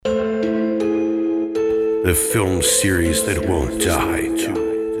The film series that won't die.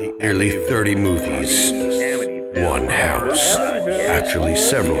 Nearly 30 movies, one house, actually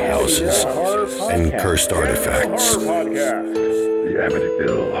several houses, and cursed artifacts. The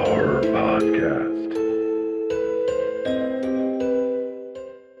Amityville Horror Podcast.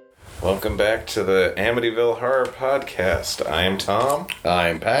 Welcome back to the Amityville Horror Podcast. I am Tom.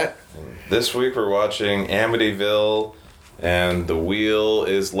 I'm Pat. This week we're watching Amityville, and the wheel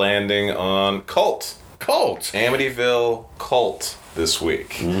is landing on Cult. Amityville Cult this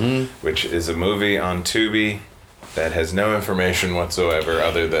week, which is a movie on Tubi that has no information whatsoever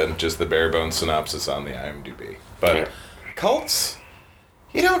other than just the bare bones synopsis on the IMDb. But cults,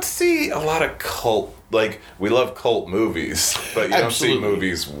 you don't see a lot of cult, like, we love cult movies, but you don't see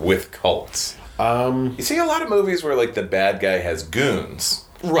movies with cults. You see a lot of movies where, like, the bad guy has goons.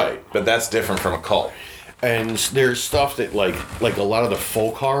 Right. But that's different from a cult. And there's stuff that, like a lot of the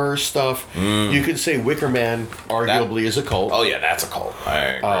folk horror stuff, you could say Wicker Man arguably is a cult. Oh, yeah, that's a cult. I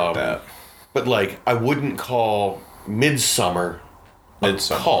agree with that. But, like, I wouldn't call Midsommar a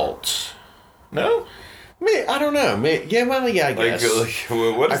cult. No? I don't know. I guess.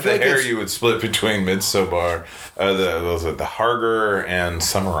 What is the hair you would split between Midsommar, the Harger and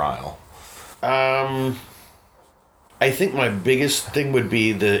Summer Isle? I think my biggest thing would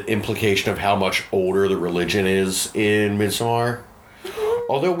be the implication of how much older the religion is in Midsommar.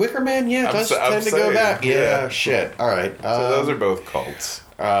 Although Wicker Man, does tend to go back. Yeah, shit. All right. So those are both cults.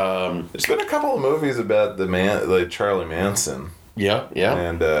 There's been a couple of movies about Charlie Manson. Yeah.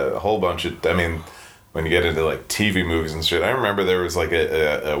 And a whole bunch of, when you get into, like, TV movies and shit, I remember there was, like,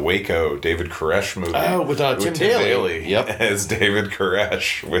 a Waco David Koresh movie. Oh, with Tim Daly. Yep. As David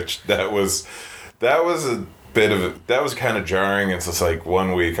Koresh, which that was a bit of that was kind of jarring. It's just like,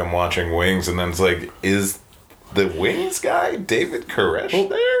 one week I'm watching Wings, and then it's like, is the Wings guy David Koresh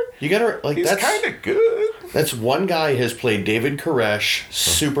there? You gotta, like, he's kind of good. That's one guy has played David Koresh,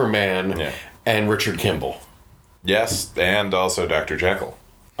 Superman, and Richard Kimball. Yes, and also Dr. Jekyll.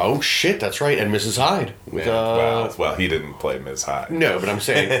 Oh shit, that's right, and Mrs. Hyde. With, well, he didn't play Ms. Hyde. No, but I'm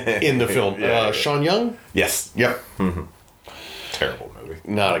saying in the film, Sean Young. Yes. Yep. Mm-hmm. Terrible movie.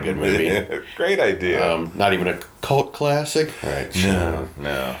 Not a good movie. Great idea. Not even a cult classic. All right.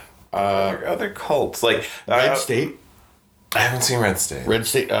 No. Other cults, like Red State. I haven't seen Red State.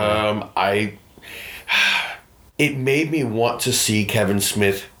 It made me want to see Kevin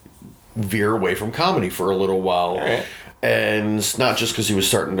Smith veer away from comedy for a little while. All right. And it's not just because he was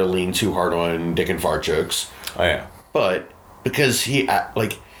starting to lean too hard on dick and fart jokes. Oh, yeah. But because he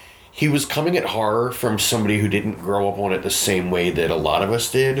was coming at horror from somebody who didn't grow up on it the same way that a lot of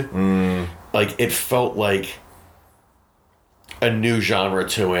us did. Like, it felt like a new genre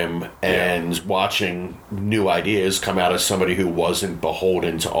to him, and watching new ideas come out of somebody who wasn't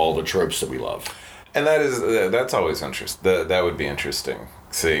beholden to all the tropes that we love. And that's always interesting. That would be interesting,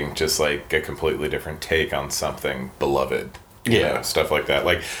 seeing just, like, a completely different take on something beloved. You know, stuff like that.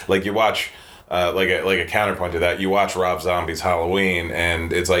 Like you watch, like a counterpoint to that, you watch Rob Zombie's Halloween,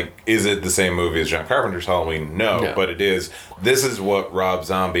 and it's like, is it the same movie as John Carpenter's Halloween? No, but it is. This is what Rob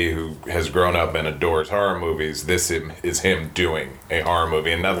Zombie, who has grown up and adores horror movies, this is him doing a horror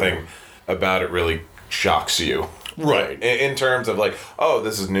movie, and nothing about it really shocks you. Right. In terms of, like, oh,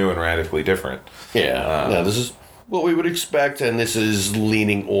 this is new and radically different. Yeah. No, this is what we would expect, and this is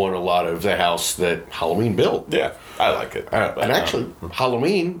leaning on a lot of the house that Halloween built. Yeah, I like it. And actually,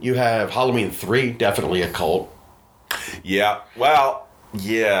 Halloween, you have Halloween 3, definitely a cult. Yeah, well,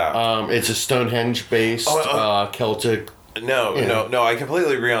 yeah. It's a Stonehenge-based Celtic. No, I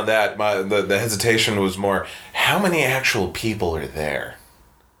completely agree on that. The hesitation was more, how many actual people are there?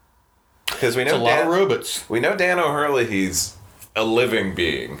 Because we know it's a lot of robots. We know Dan O'Hurley's a living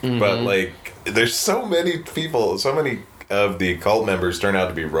being, but, like, there's so many people, so many of the cult members turn out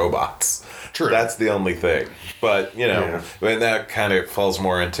to be robots. True. That's the only thing. But, when that kind of falls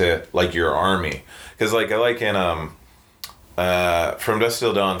more into, like, your army. Because, like, I like in From Dusk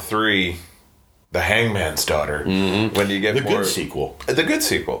Till Dawn 3, The Hangman's Daughter, when you get the good sequel. The good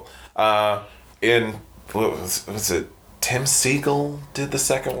sequel. In, what was it? Tim Siegel did the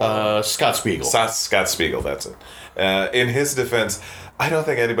second one? Scott Spiegel. Scott Spiegel, that's it. In his defense, I don't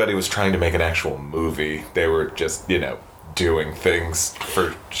think anybody was trying to make an actual movie. They were just, doing things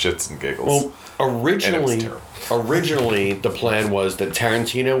for shits and giggles. Well, originally the plan was that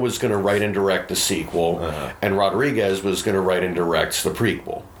Tarantino was going to write and direct the sequel, and Rodriguez was going to write and direct the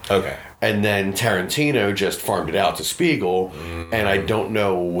prequel. Okay. And then Tarantino just farmed it out to Spiegel, and I don't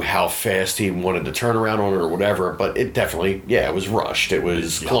know how fast he wanted to turn around on it or whatever, but it definitely, it was rushed. It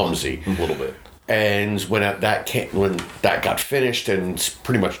was clumsy. A little bit. And when that got finished and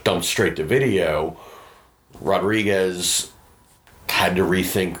pretty much dumped straight to video, Rodriguez had to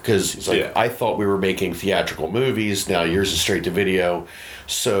rethink, because he's like, I thought we were making theatrical movies, now yours is straight to video.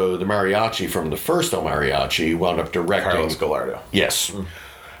 So the mariachi from the first El Mariachi wound up directing Carlos Gallardo. Yes. Or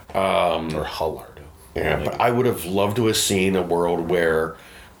Gallardo. Yeah, maybe. But I would have loved to have seen a world where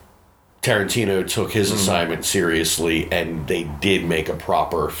Tarantino took his assignment seriously and they did make a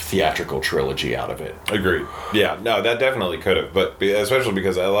proper theatrical trilogy out of it. Agreed. Yeah, no, that definitely could have, but especially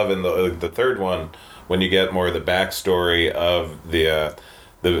because I love in the third one when you get more of the backstory of the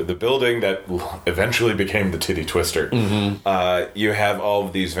building that eventually became the Titty Twister. You have all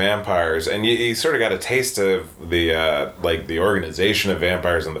of these vampires, and you sort of got a taste of the the organization of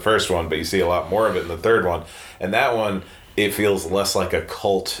vampires in the first one, but you see a lot more of it in the third one. And that one, it feels less like a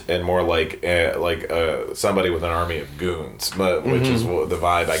cult and more like somebody with an army of goons, but which is the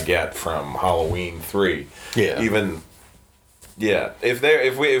vibe I get from Halloween 3. Yeah. Even. Yeah,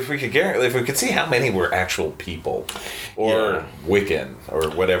 if we could see how many were actual people, or Wiccan,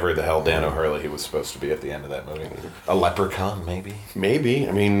 or whatever the hell Dan O'Hurley was supposed to be at the end of that movie, a leprechaun maybe. Maybe,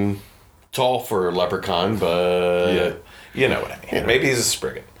 I mean, tall for a leprechaun, but you know what I mean. Yeah. Maybe he's a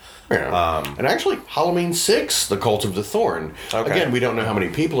Spriggan. Yeah. And actually, Halloween 6, The Cult of the Thorn. Okay. Again, we don't know how many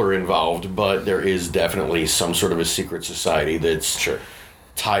people are involved, but there is definitely some sort of a secret society that's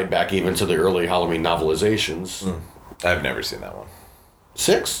tied back even to the early Halloween novelizations. I've never seen that one.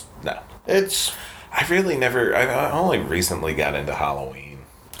 6? No. I I only recently got into Halloween.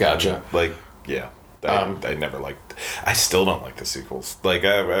 Gotcha. I never liked. I still don't like the sequels.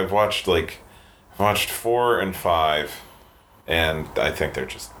 I've watched 4 and 5, and I think they're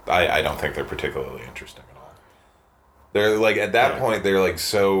just. I don't think they're particularly interesting at all. They're at that point they're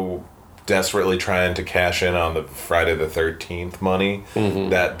so desperately trying to cash in on the Friday the 13th money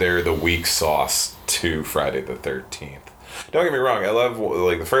that they're the weak sauce to Friday the 13th. Don't get me wrong, I love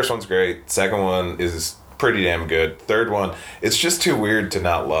the first one's great, second one is pretty damn good, third one it's just too weird to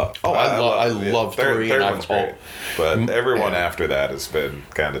not love. I love 3. Third one's great, but everyone after that has been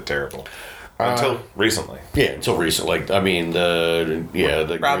kind of terrible. Until recently. Yeah, until recently.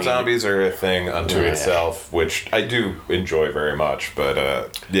 The Rob zombies are a thing unto itself, which I do enjoy very much.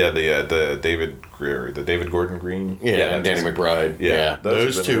 But the David Gordon Green, and Danny McBride,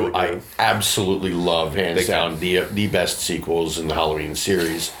 those two really I absolutely love, hands down, the best sequels in the Halloween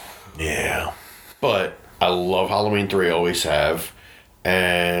series. Yeah, but I love Halloween 3, always have,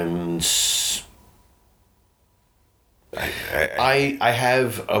 and. I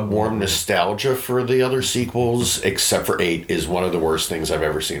have a warm nostalgia for the other sequels, except for 8 is one of the worst things I've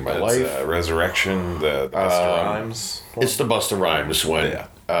ever seen in my life. Resurrection, the Busta Rhymes. It's the Busta Rhymes one. Yeah.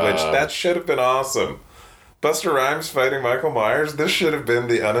 Which that should have been awesome. Busta Rhymes fighting Michael Myers, this should have been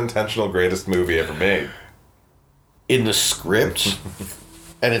the unintentional greatest movie ever made. In the script,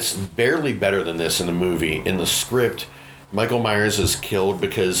 and it's barely better than this in the movie, in the script, Michael Myers is killed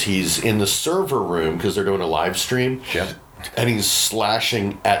because he's in the server room because they're doing a live stream. Yep. And he's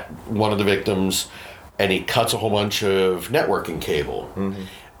slashing at one of the victims and he cuts a whole bunch of networking cable.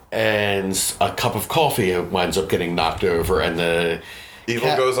 And a cup of coffee winds up getting knocked over and the...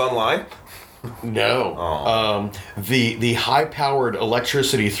 Evil goes online? No. Oh. The high-powered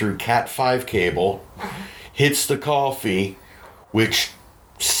electricity through Cat 5 cable hits the coffee, which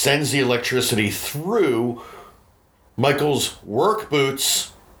sends the electricity through Michael's work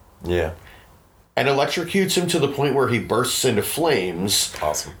boots. Yeah. And electrocutes him to the point where he bursts into flames.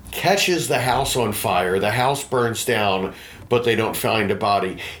 Awesome. Catches the house on fire. The house burns down, but they don't find a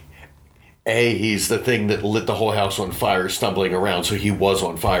body. A, he's the thing that lit the whole house on fire, stumbling around, so he was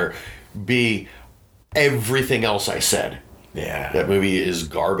on fire. B, everything else I said. Yeah. That movie is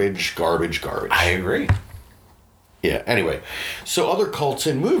garbage, garbage, garbage. I agree. Yeah, anyway. So other cults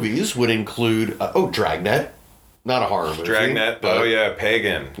in movies would include... Dragnet. Not a horror movie. Dragnet. But,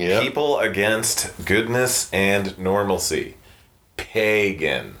 Pagan. Yep. People against goodness and normalcy.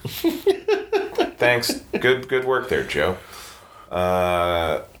 Pagan. Thanks. Good work there, Joe.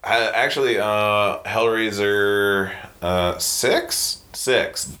 Hellraiser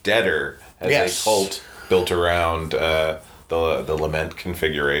 6? Deader has a cult built around the lament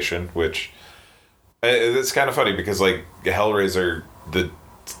configuration, which it's kind of funny because Hellraiser, the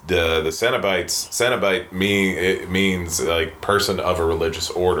Cenobite means person of a religious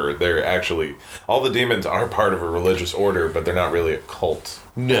order. They're actually, all the demons are part of a religious order, but they're not really a cult.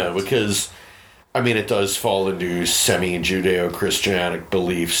 No, because it does fall into semi-Judeo-Christianic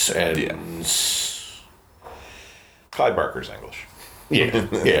beliefs and Clyde Barker's English.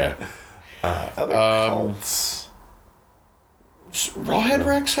 Yeah. Other cults. Rawhead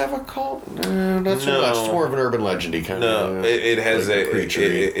Rex have a cult? No, that's more of an urban legendy kind of. No, it has creature.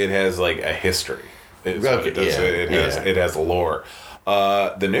 it has a history. It's what it does. It has lore.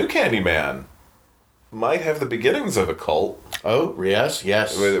 The new Candyman might have the beginnings of a cult. Oh, yes.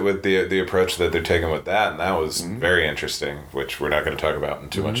 With the approach that they're taking with that, and that was very interesting, which we're not going to talk about in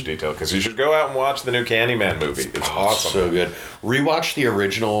too much detail, because you should go out and watch the new Candyman movie. It's awesome. So good. Rewatch the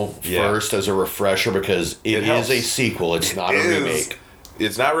original first as a refresher, because it is a sequel. It's not a remake.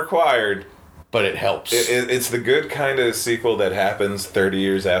 It's not required. But it helps. It's the good kind of sequel that happens 30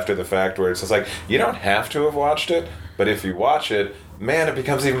 years after the fact, where it's just like, you don't have to have watched it, but if you watch it, man, it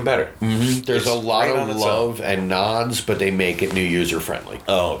becomes even better. Mm-hmm. There's a lot of love and nods, but they make it new user friendly.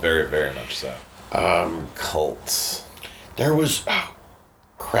 Oh, very, very much so. Cults. There was... Oh,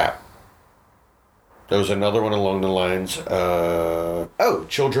 crap. There was another one along the lines...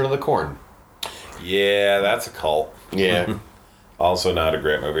 Children of the Corn. Yeah, that's a cult. Yeah. Also not a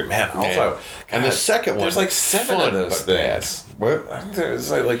great movie. Man, also... God, and the second one... There's like 7 of those things. What? I think there's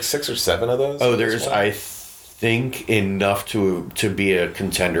like 6 or 7 of those. Oh, there's, I think, enough to be a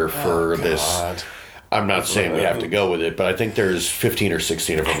contender for this. I'm not saying we have to go with it, but I think there's 15 or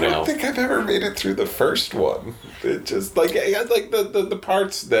 16 of them now. I don't think I've ever made it through the first one. It just, like the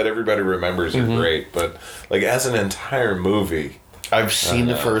parts that everybody remembers are great, but, like, as an entire movie... I've seen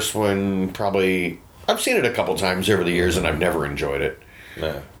the first one probably... I've seen it a couple times over the years, and I've never enjoyed it.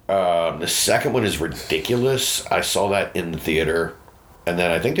 No. The second one is ridiculous. I saw that in the theater, and then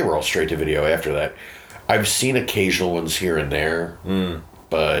I think they were all straight to video after that. I've seen occasional ones here and there,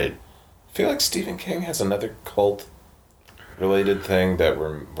 but... I feel like Stephen King has another cult-related thing that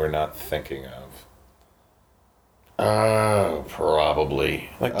we're not thinking of. Probably.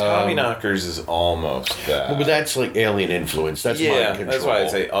 Like Tommyknockers is almost that. But that's like alien influence. That's mind control. That's why I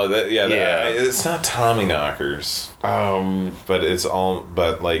say, it's not Tommyknockers. But it's all,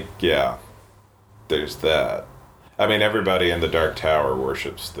 but like, yeah, there's that. I mean, everybody in the Dark Tower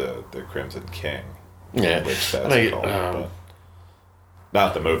worships the Crimson King. Yeah. Which that's called, but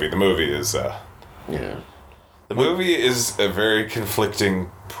not the movie. The movie is, The movie is a very conflicting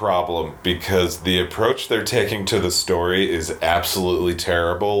problem because the approach they're taking to the story is absolutely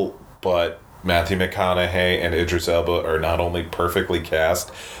terrible, but Matthew McConaughey and Idris Elba are not only perfectly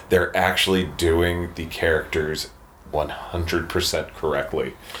cast, they're actually doing the characters 100%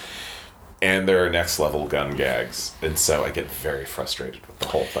 correctly. And there are next level gun gags, and so I get very frustrated with the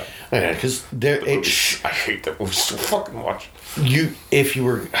whole thing. Yeah, because I hate that movie so fucking much. If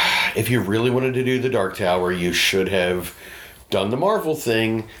you really wanted to do the Dark Tower, you should have done the Marvel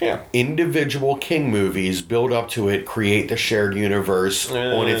thing. Yeah. Individual King movies, build up to it, create the shared universe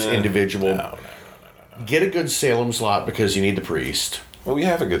on its individual. No. Get a good Salem slot because you need the priest. Well, we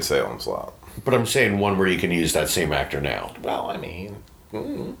have a good Salem slot. But I'm saying one where you can use that same actor now. Well, I mean,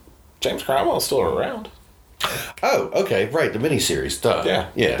 James Cromwell's still around. Oh, okay, right, the miniseries. Duh.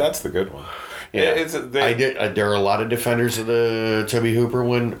 Yeah. That's the good one. Yeah, there are a lot of defenders of the Toby Hooper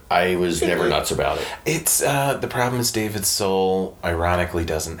one. I was never nuts about it. It's the problem is David Soul ironically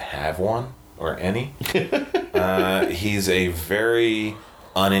doesn't have one or any. He's a very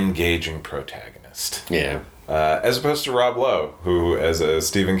unengaging protagonist. Yeah. As opposed to Rob Lowe, who as a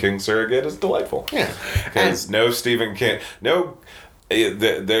Stephen King surrogate is delightful. Yeah. Because no Stephen King,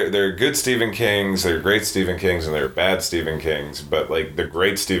 They're good Stephen Kings, they're great Stephen Kings, and they're bad Stephen Kings, but like the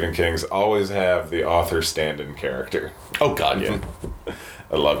great Stephen Kings always have the author stand-in character. Oh God, yeah.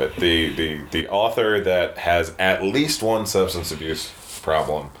 I love it. The author that has at least one substance abuse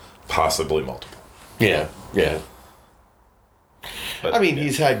problem, possibly multiple. Yeah. But, I mean,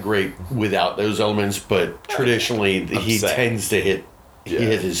 he's had great without those elements, but traditionally he tends to hit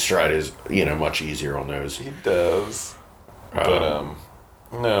his stride is much easier on those. He does. But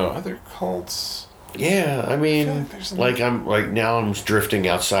no other cults. Yeah, I mean, I'm drifting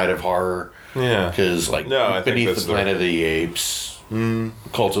outside of horror. Yeah, because Beneath the Planet of the Apes,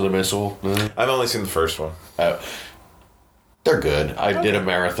 Cult of the Missile. I've only seen the first one. They're good. I did a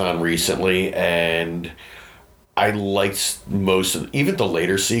marathon recently, and I liked even the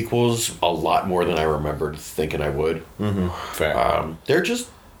later sequels a lot more than I remembered thinking I would. Mm-hmm. Fair. They're just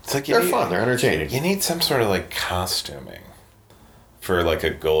they're fun. They're entertaining. You need some sort of costuming for a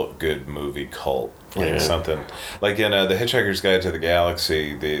good movie cult, something like in The Hitchhiker's Guide to the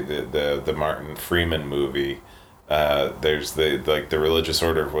Galaxy, the Martin Freeman movie. There's the religious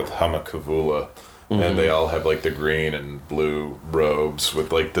order with Hamakavula, and they all have the green and blue robes with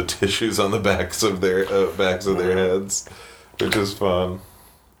the tissues on the backs of their heads, which is fun.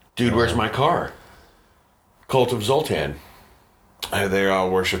 Dude, where's my car? Cult of Zoltan. Are they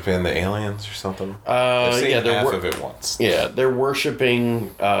all worshiping the aliens or something? I've seen half of it once. Yeah, they're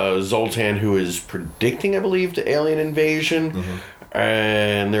worshiping Zoltan, who is predicting, I believe, the alien invasion.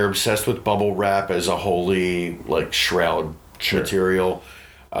 And they're obsessed with bubble wrap as a holy, like, shroud material.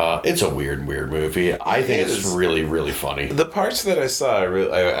 It's a weird movie. I think it's really, really funny. The parts that I saw,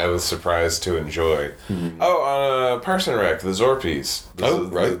 I was surprised to enjoy. Parks and Rec, the Zorpies.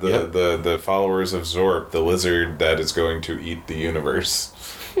 The followers of Zorp, the lizard that is going to eat the universe.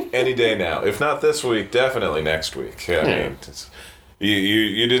 Any day now. If not this week, definitely next week. I mean,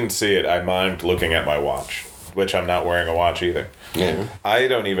 you didn't see it. I mimed looking at my watch, which I'm not wearing a watch either. Yeah. I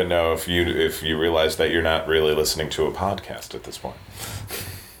don't even know if you realize that you're not really listening to a podcast at this point.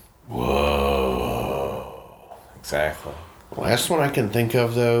 Whoa. Exactly. Last one I can think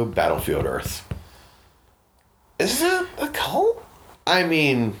of, though, Battlefield Earth. Is it a cult? I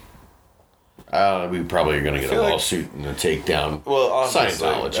mean, we probably are going to get a lawsuit and a takedown. Well,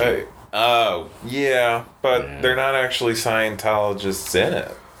 Scientology. But they're not actually Scientologists in it.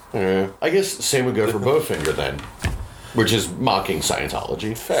 I guess the same would go for Bowfinger then, which is mocking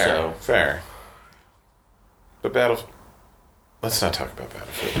Scientology. Fair. But let's not talk about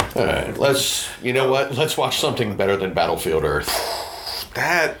Battlefield. All right, let's watch something better than Battlefield Earth.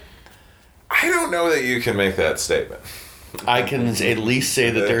 I don't know that you can make that statement. I can at least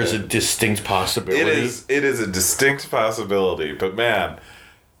say that there's a distinct possibility. It is a distinct possibility, but man,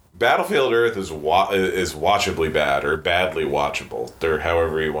 Battlefield Earth is watchably bad or badly watchable, or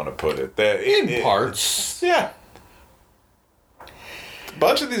however you want to put it. In parts. Yeah. A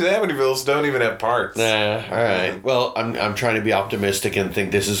bunch of these Amityvilles don't even have parts. All right. Well, I'm trying to be optimistic and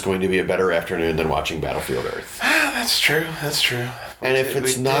think this is going to be a better afternoon than watching Battlefield Earth. That's true. And if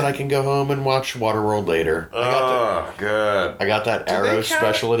it's not, I can go home and watch Waterworld later. Good. I got that Arrow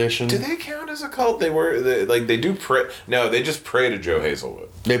special edition. Do they count as a cult? They do pray. No, they just pray to Joe Hazelwood.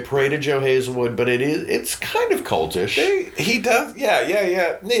 They pray to Joe Hazelwood, but it's kind of cultish. He does.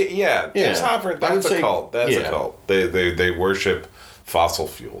 Yeah. James Hopper, that's a cult. That's a cult. They worship fossil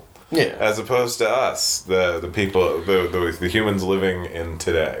fuel. Yeah. As opposed to us, the people, the humans living in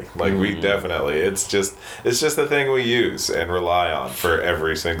today. Like, we definitely, it's just the thing we use and rely on for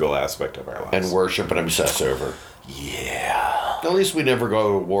every single aspect of our lives. And worship and obsess over. Yeah. At least we never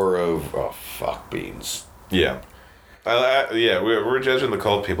go to war of fuck beans. Yeah. We're judging the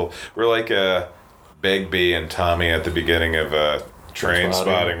cult people. We're like Begbie and Tommy at the beginning of Train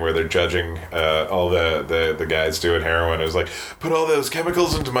Spotting, where they're judging all the guys doing heroin. It was like, put all those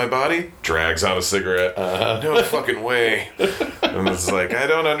chemicals into my body, drags on a cigarette. No fucking way. And it's like, I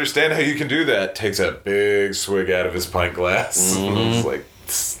don't understand how you can do that. Takes a big swig out of his pint glass. It's like,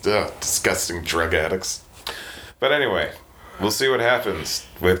 disgusting drug addicts. But anyway, we'll see what happens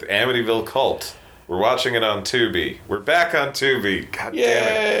with Amityville Cult. We're watching it on Tubi. We're back on Tubi. God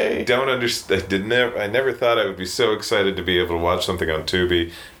damn it. Don't understand. I never thought I would be so excited to be able to watch something on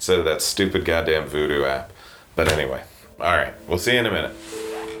Tubi instead of that stupid goddamn Voodoo app. But anyway. All right. We'll see you in a minute.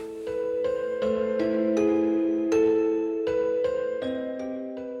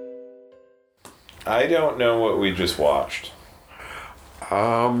 I don't know what we just watched.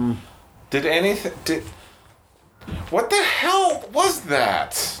 Did anything... What the hell was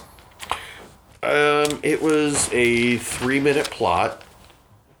that? It was a 3-minute plot.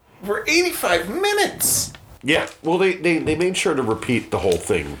 For 85 minutes! Yeah. Well, they made sure to repeat the whole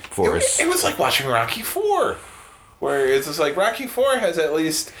thing for us. It was like watching Rocky IV. Where it's just like, Rocky IV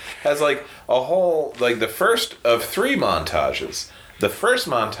has like a whole, like the first of 3 montages. The first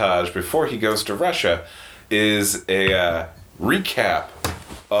montage, before he goes to Russia, is a recap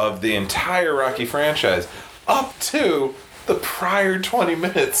of the entire Rocky franchise up to the prior 20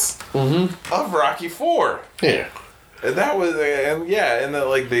 minutes of Rocky IV. Yeah. And that was, and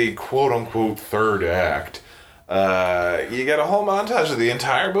the quote-unquote third act, you get a whole montage of the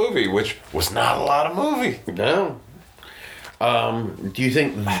entire movie, which was not a lot of movie. No. Do you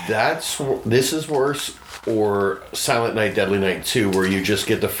think this is worse, or Silent Night, Deadly Night 2, where you just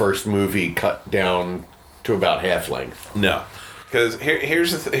get the first movie cut down to about half length? No. Because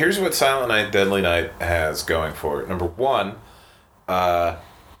here's what Silent Night, Deadly Night has going for it. Number one,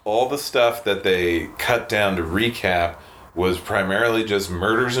 all the stuff that they cut down to recap was primarily just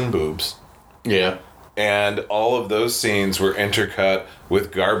murders and boobs. Yeah. And all of those scenes were intercut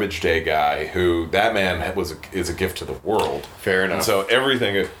with Garbage Day Guy, who, that man is a gift to the world. Fair enough. And so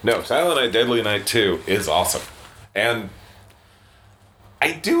everything... No, Silent Night, Deadly Night 2 is awesome. And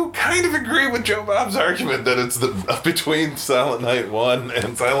I do kind of agree with Joe Bob's argument that it's between Silent Night 1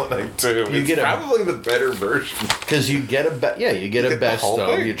 and Silent Night 2. It's probably the better version. Because you get a best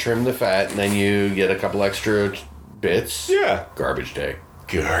of, you trim the fat, and then you get a couple extra bits. Yeah. Garbage Day.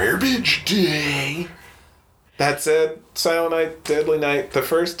 Garbage Day. That said, Silent Night, Deadly Night, the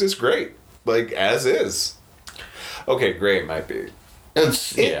first is great. Like, as is. Okay, great might be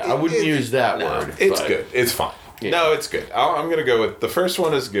I wouldn't use that word. It's good. It's fine. Yeah. No, it's good. I'm going to go with the first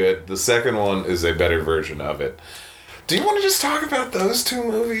one is good. The second one is a better version of it. Do you want to just talk about those two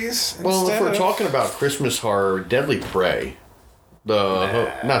movies? Well, if we're talking about Christmas horror, Deadly Prey.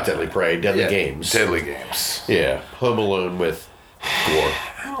 Not Deadly Prey, Deadly Games. Deadly Games. Yeah, Home Alone with gore.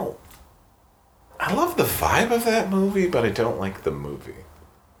 I love the vibe of that movie, but I don't like the movie.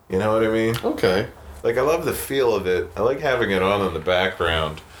 You know what I mean? Okay. Like, I love the feel of it. I like having it on in the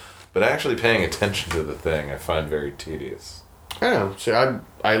background, but actually paying attention to the thing I find very tedious. I don't know. See,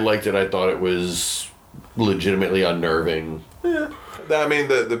 I liked it. I thought it was legitimately unnerving. Yeah. I mean,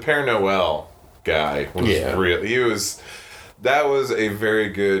 the Père Noël guy was real. That was a very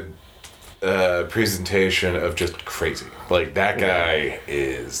good presentation of just crazy. Like, that guy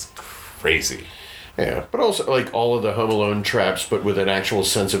is crazy. Yeah, but also, like, all of the Home Alone traps, but with an actual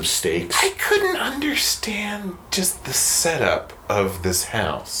sense of stakes. I couldn't understand just the setup of this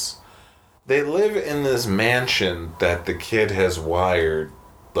house. They live in this mansion that the kid has wired,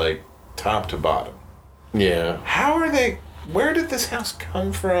 like, top to bottom. Yeah. Where did this house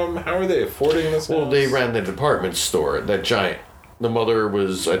come from? How are they affording this house? Well, they ran the department store, that giant. The mother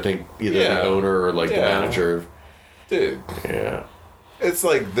was, I think, either the owner or, like, the manager. Dude. Yeah. It's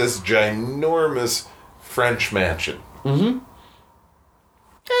like this ginormous French mansion. Mm-hmm.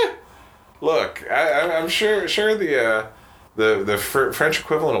 Look, I'm sure the French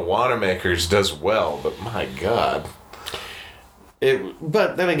equivalent of Wanamaker's does well, but my God.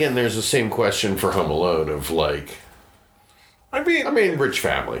 But then again, there's the same question for Home Alone of, like... I mean, rich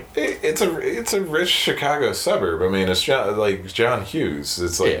family. It's a rich Chicago suburb. I mean, it's John Hughes.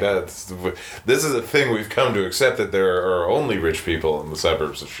 It's like this is a thing we've come to accept, that there are only rich people in the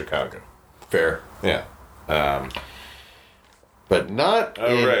suburbs of Chicago. Fair. Yeah. But not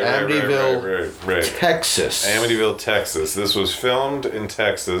in Amityville, Texas. Amityville, Texas. This was filmed in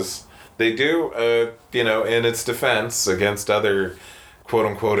Texas. They do, in its defense against other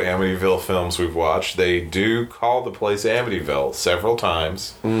quote-unquote Amityville films we've watched, they do call the place Amityville several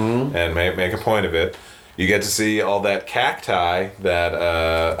times and make a point of it. You get to see all that cacti that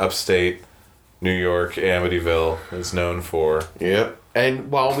upstate New York Amityville is known for. Yep.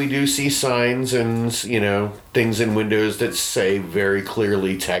 And while we do see signs and, things in windows that say very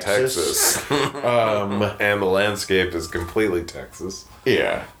clearly Texas. And the landscape is completely Texas.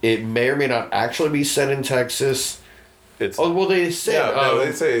 Yeah. It may or may not actually be set in Texas. They say...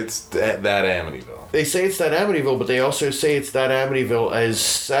 they say it's that Amityville. They say it's that Amityville, but they also say it's that Amityville as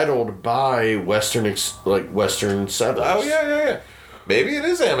settled by Western settlers. Oh, yeah. Maybe it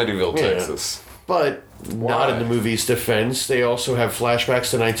is Amityville, Texas. But not in the movie's defense. They also have flashbacks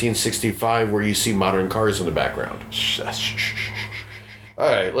to 1965 where you see modern cars in the background.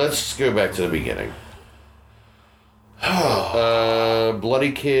 Alright, let's go back to the beginning.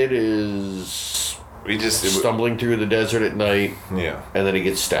 Bloody kid is... stumbling through the desert at night. Yeah. And then he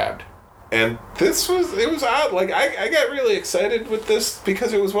gets stabbed. And it was odd. Like, I got really excited with this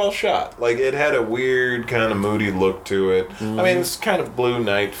because it was well shot. Like, it had a weird kind of moody look to it. Mm-hmm. I mean, it's kind of blue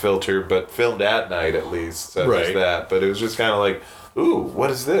night filter, but filmed at night at least. So there's that. But it was just kind of like, ooh, what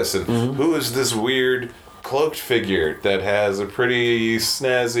is this? And who is this weird cloaked figure that has a pretty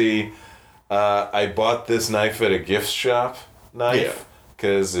snazzy, I bought this knife at a gift shop knife? Yeah.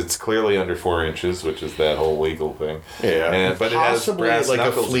 Because it's clearly under 4 inches, which is that whole legal thing. Yeah, but possibly it has brass like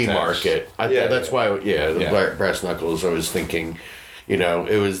knuckles a flea attached. market. That's why. The brass knuckles. I was thinking,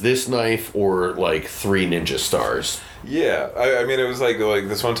 it was this knife or like 3 ninja stars. Yeah, I mean, it was like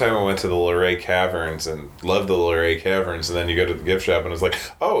this one time I went to the Luray Caverns and loved the Luray Caverns, and then you go to the gift shop and it's like,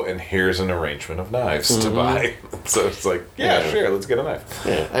 oh, and here's an arrangement of knives to buy. So it's like, sure, let's get a knife.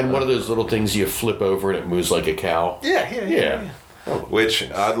 Yeah, and one of those little things you flip over and it moves like a cow. Yeah. Which,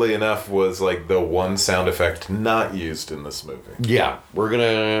 oddly enough, was like the one sound effect not used in this movie. Yeah,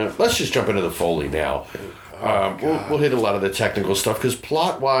 let's just jump into the Foley now. We'll hit a lot of the technical stuff because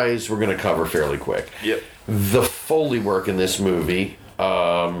plot-wise, we're going to cover fairly quick. Yep. The Foley work in this movie...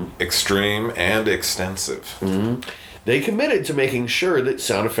 extreme and extensive. Mm-hmm. They committed to making sure that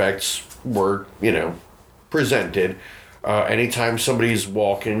sound effects were, presented. Anytime somebody's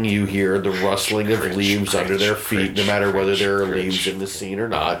walking, you hear the rustling of leaves under their feet, no matter whether there are leaves in the scene or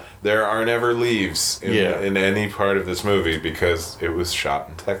not. There are never leaves in any part of this movie because it was shot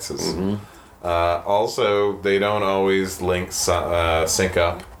in Texas. Mm-hmm. Also, they don't always sync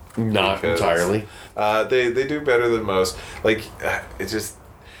up. Not entirely. They do better than most. Like, it just...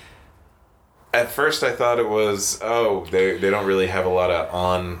 At first I thought it was, they don't really have a lot of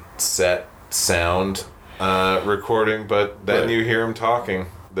on-set sound recording, but then you hear him talking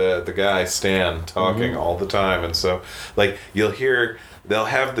the guy Stan talking all the time, and so like you'll hear they'll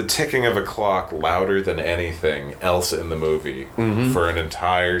have the ticking of a clock louder than anything else in the movie for an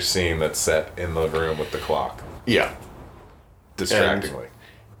entire scene that's set in the room with the clock. Yeah. Distractingly.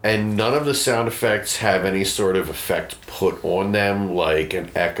 And none of the sound effects have any sort of effect put on them, like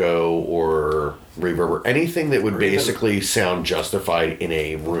an echo or reverb or anything that would basically sound justified in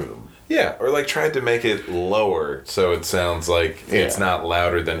a room. Yeah, or like tried to make it lower so it sounds like it's not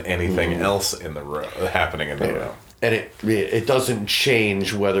louder than anything else in the room happening in the room. And it doesn't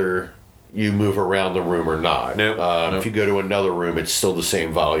change whether you move around the room or not. Nope. If you go to another room, it's still the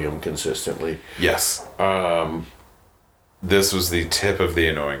same volume consistently. Yes. This was the tip of the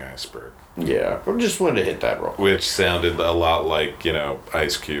annoying iceberg. Yeah, I just wanted to hit that roll. Which sounded a lot like,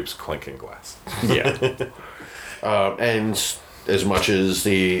 ice cubes clinking glass. Yeah. And as much as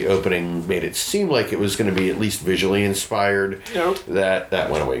the opening made it seem like it was going to be at least visually inspired, that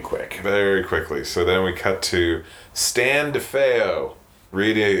went away quick. Very quickly. So then we cut to Stan DeFeo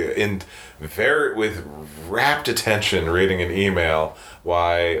reading with rapt attention, reading an email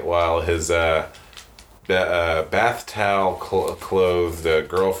while his bath towel clothed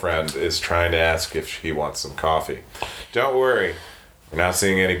girlfriend is trying to ask if he wants some coffee. Don't worry, we're not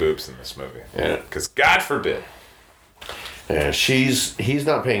seeing any boobs in this movie. Yeah, because God forbid. Yeah, he's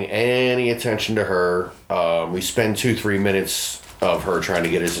not paying any attention to her. We spend 2-3 minutes of her trying to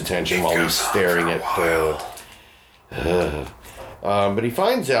get his attention while he's staring at but he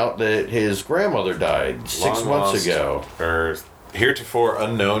finds out that his grandmother died 6 months ago. Her heretofore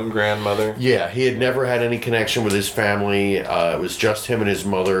unknown grandmother. Yeah, he had never had any connection with his family. It was just him and his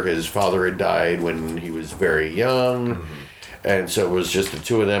mother. His father had died when he was very young. And so it was just the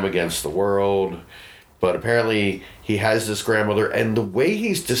two of them against the world. But apparently he has this grandmother, and the way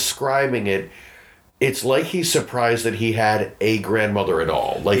he's describing it, it's like he's surprised that he had a grandmother at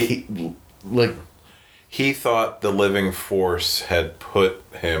all. He thought the living force had put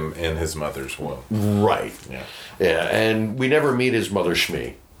him in his mother's womb. Right. Yeah, and we never meet his mother,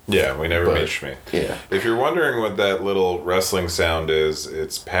 Shmi. Yeah, we never meet Shmi. Yeah. If you're wondering what that little wrestling sound is,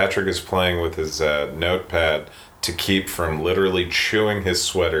 it's Patrick is playing with his notepad to keep from literally chewing his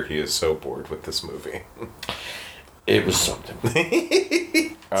sweater. He is so bored with this movie. It was something. But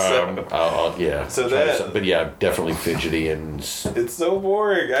yeah, definitely fidgety and... It's so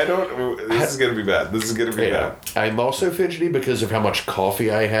boring. This is going to be bad. This is going to be bad. I'm also fidgety because of how much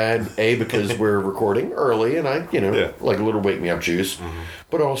coffee I had. A, because we're recording early and I, like a little wake-me-up juice.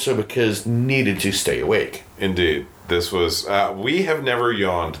 But also because needed to stay awake. Indeed. This was... we have never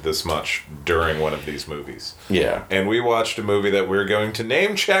yawned this much during one of these movies. Yeah. And we watched a movie that we're going to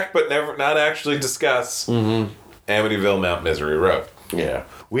name check but not actually discuss. Amityville Mount Misery Road. Yeah.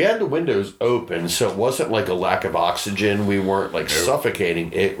 We had the windows open, so it wasn't like a lack of oxygen. We weren't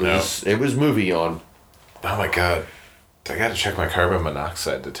suffocating. It was movie yawn. Oh my God. I got to check my carbon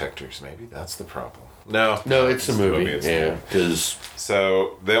monoxide detectors. Maybe that's the problem. No, it's the movie. Because...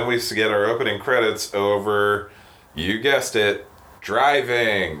 So then we get our opening credits over, you guessed it,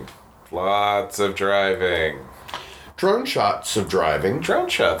 driving. Lots of driving. Drone shots of driving. So,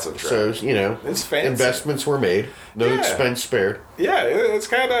 it's fancy. Investments were made. No expense spared. Yeah, it's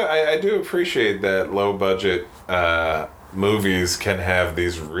kind of... I do appreciate that low-budget movies can have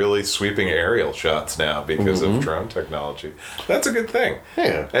these really sweeping aerial shots now because of drone technology. That's a good thing.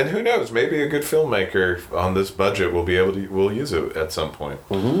 Yeah. And who knows, maybe a good filmmaker on this budget will use it at some point.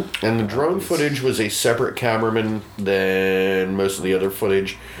 And the drone footage was a separate cameraman than most of the other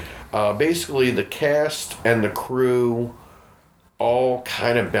footage. Basically, the cast and the crew all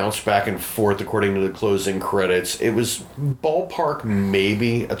kind of bounced back and forth according to the closing credits. It was ballpark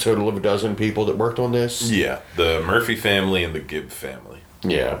maybe a total of 12 people that worked on this. Yeah, the Murphy family and the Gibb family.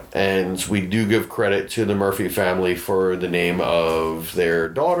 Yeah, and we do give credit to the Murphy family for the name of their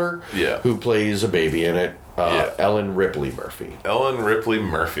daughter, who plays a baby in it, Ellen Ripley Murphy. Ellen Ripley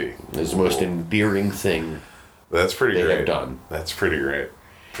Murphy. Is the most endearing thing That's pretty they great. have done. That's pretty great.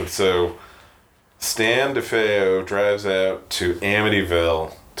 So, Stan DeFeo drives out to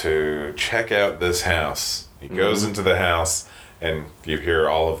Amityville to check out this house. He goes into the house, and you hear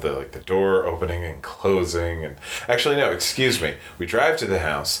all of the door opening and closing. And actually, no, excuse me. We drive to the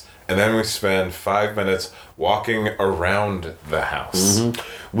house, and then we spend 5 minutes walking around the house.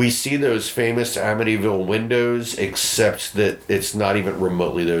 We see those famous Amityville windows, except that it's not even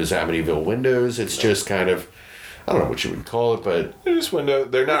remotely those Amityville windows. It's just kind of... I don't know what you would call it, but... They're just windows.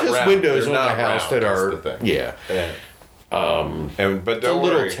 They're not just round. windows They're on not the house round, that are... the thing. Yeah. But It's a don't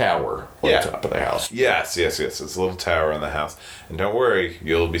little worry. tower on top of the house. Yes. It's a little tower in the house, and don't worry,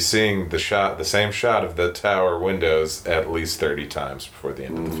 you'll be seeing the same shot of the tower windows at least 30 times before the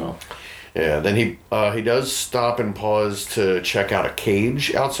end of the film. Yeah. Then he does stop and pause to check out a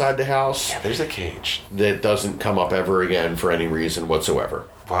cage outside the house. Yeah, there's a cage that doesn't come up ever again for any reason whatsoever.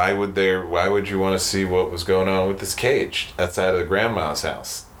 Why would you want to see what was going on with this cage outside of grandma's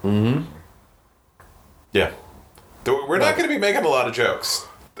house? Mm-hmm. Yeah. We're not going to be making a lot of jokes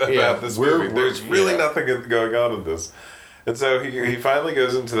about this movie. There's really nothing going on with this. And so he finally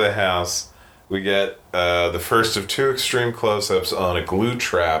goes into the house. We get the first of two extreme close-ups on a glue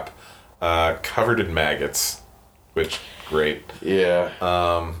trap covered in maggots, which, great. Yeah.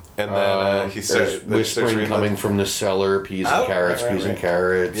 And then he starts whispering coming from the cellar, peas and carrots, peas and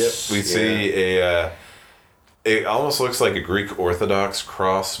carrots. Yep. We see it almost looks like a Greek Orthodox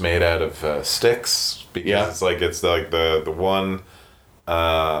cross made out of sticks, because it's like the one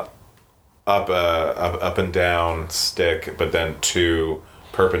up and down stick, but then two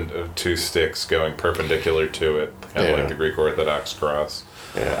sticks going perpendicular to it, kind of like the Greek Orthodox cross.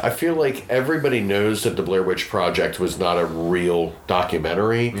 Yeah, I feel like everybody knows that the Blair Witch Project was not a real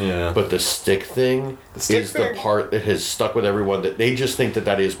documentary, but the stick thing is the part that has stuck with everyone, that they just think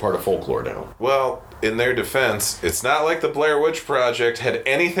that is part of folklore now. Well, in their defense, it's not like the Blair Witch Project had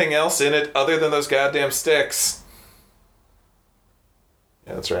anything else in it other than those goddamn sticks.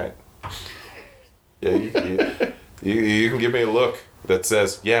 Yeah, that's right. Yeah, you can give me a look that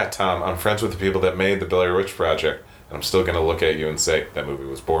says, yeah, Tom, I'm friends with the people that made the Blair Witch Project. I'm still going to look at you and say, that movie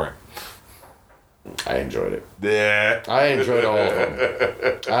was boring. I enjoyed it. Yeah. I enjoyed all of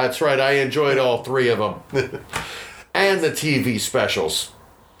them. That's right, I enjoyed all three of them. And the TV specials.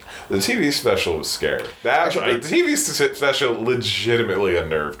 The TV special was scary. The TV special legitimately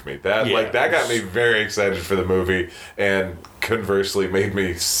unnerved me. That got me very excited for the movie, and conversely made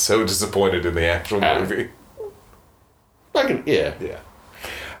me so disappointed in the actual movie.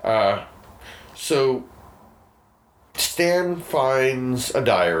 So Stan finds a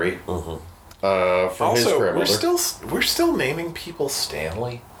diary from his grandmother. We're still naming people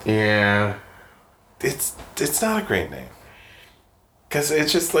Stanley. Yeah, it's not a great name, because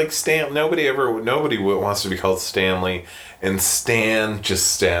it's just like Stan. Nobody wants to be called Stanley, and Stan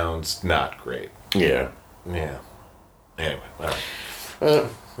just sounds not great. Yeah. Anyway, all right.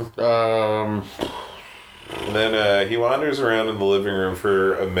 And then he wanders around in the living room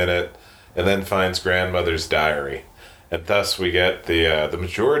for a minute, and then finds grandmother's diary. And thus we get the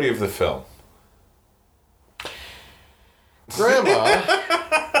majority of the film. Grandma,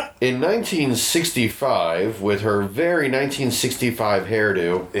 in 1965, with her very 1965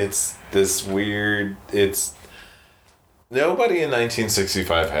 hairdo. It's this weird... Nobody in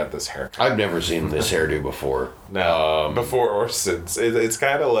 1965 had this haircut. I've never seen this hairdo before. No, before or since. It's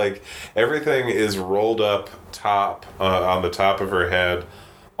kind of like everything is rolled up top on the top of her head,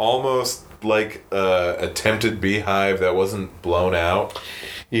 almost like a attempted beehive that wasn't blown out.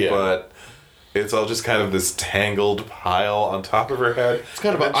 Yeah. But it's all just kind of this tangled pile on top of her head. It's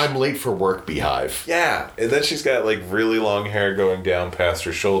kind of an I'm late for work beehive. Yeah. And then she's got like really long hair going down past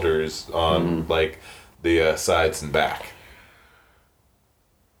her shoulders on like the sides and back.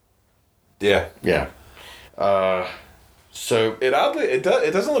 Yeah. Yeah. So it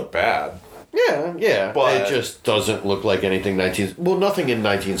doesn't look bad. Yeah. But it just doesn't look like anything nothing in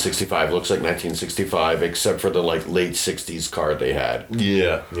 1965 looks like 1965 except for the like late 60s car they had.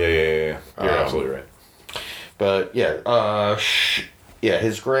 Yeah. You're absolutely right. But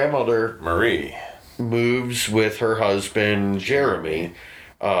his grandmother Marie moves with her husband Jeremy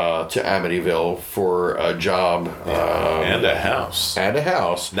to Amityville for a job and a house.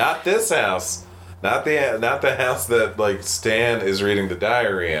 Not this house. Not the house that like Stan is reading the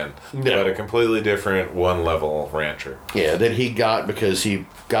diary in, but a completely different one-level rancher. Yeah, that he got because he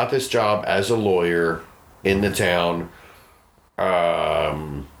got this job as a lawyer in the town.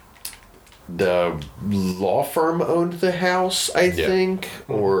 The law firm owned the house, I think,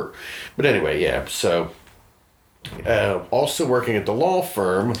 but anyway, yeah. So, also working at the law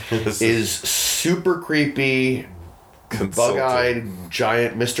firm is super creepy. Bug-eyed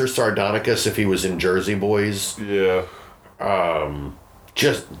giant Mr. Sardonicus if he was in Jersey Boys. Yeah.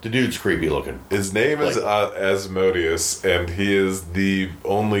 Just the dude's creepy looking. His name is Asmodeus, and he is the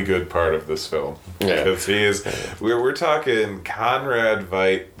only good part of this film. Yeah. Because he is... We're talking Conrad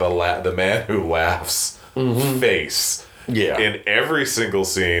Veidt, the man who laughs, face. Yeah. In every single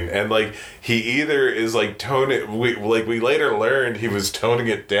scene. And, like, he either is, like, we later learned he was toning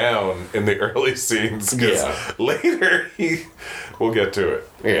it down in the early scenes. Because later we'll get to it.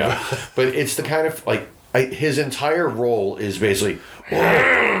 Yeah. But it's the kind of, like, his entire role is basically,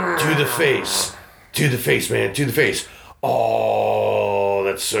 to the face, man, to the face. Oh,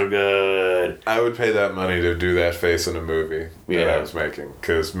 that's so good. I would pay that money to do that face in a movie that I was making.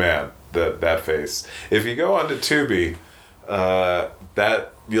 Because, man, that face. If you go onto Tubi,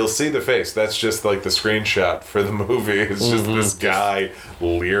 that you'll see the face. That's just like the screenshot for the movie. It's just this guy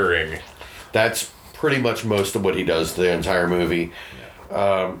leering. That's pretty much most of what he does the entire movie.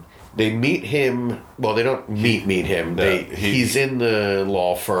 They meet him. Well, they don't meet him. He's in the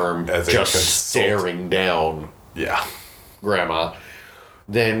law firm just staring down. Yeah. Grandma.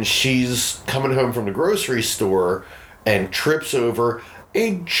 Then she's coming home from the grocery store and trips over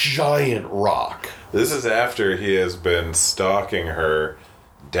a giant rock. This is after he has been stalking her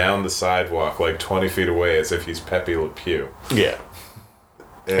down the sidewalk like 20 feet away as if he's Pepe Le Pew. Yeah.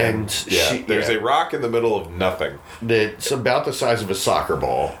 And there's a rock in the middle of nothing. That's about the size of a soccer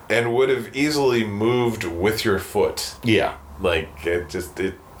ball. And would have easily moved with your foot. Yeah. Like, I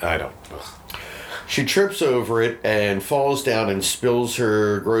don't... Ugh. She trips over it and falls down and spills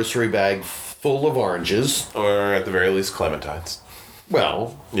her grocery bag full of oranges. Or at the very least, clementines.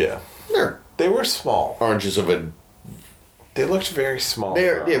 Well... Yeah. They were small. Oranges of a... They looked very small.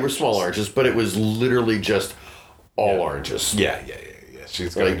 They were small oranges, but it was literally just all oranges. Yeah.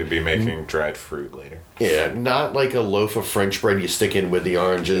 She's going to be making dried fruit later. Yeah, not like a loaf of French bread you stick in with the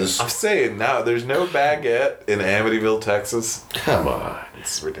oranges. I'm saying now, there's no baguette in Amityville, Texas. Come on.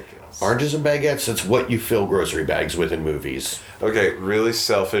 It's ridiculous. Oranges and baguettes, that's what you fill grocery bags with in movies. Okay, really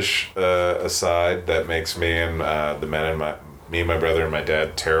selfish aside, that makes me and my brother and my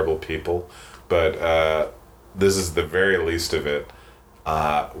dad terrible people. But this is the very least of it.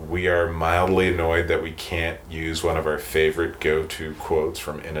 We are mildly annoyed that we can't use one of our favorite go-to quotes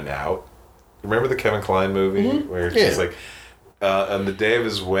from In-N-Out. Remember the Kevin Kline movie? Mm-hmm. Where it's just like, on the day of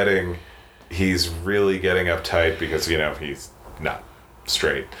his wedding, he's really getting uptight because, he's not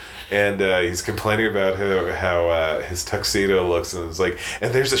straight. And he's complaining about how his tuxedo looks, and it's like,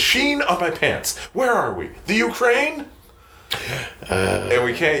 and there's a sheen on my pants. Where are we? The Ukraine? And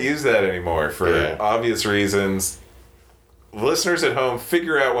we can't use that anymore for obvious reasons. Listeners at home,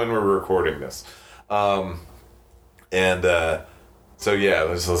 figure out when we're recording this. So there's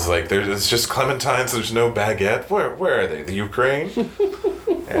like, it's just clementines, there's no baguette. Where are they? The Ukraine?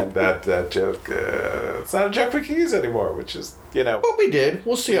 And that joke, it's not a joke we can use anymore, which is, Well, we did.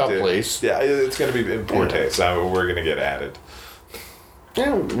 We'll see how it plays. Yeah, it's going to be in poor taste. We're going to get added.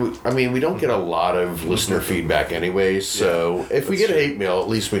 Yeah, I mean, we don't get a lot of listener feedback anyway, so if we get hate mail, at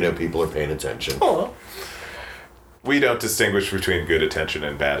least we know people are paying attention. Oh. We don't distinguish between good attention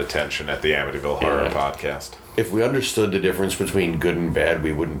and bad attention at the Amityville Horror Podcast. If we understood the difference between good and bad,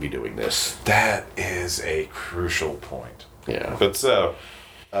 we wouldn't be doing this. That is a crucial point. Yeah. But so,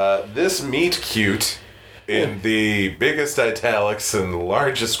 this meet cute, in the biggest italics and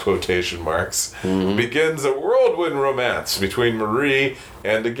largest quotation marks, begins a whirlwind romance between Marie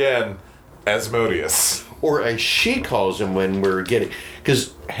and, again, Asmodeus. Or as she calls him when we're getting...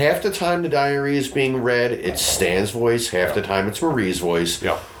 Because half the time the diary is being read, it's Stan's voice. Half the time it's Marie's voice.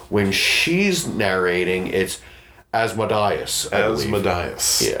 Yeah. When she's narrating, it's Asmodeus, I believe.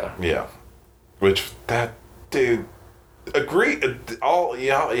 Asmodeus. Yeah. Yeah. Which, dude... Agree.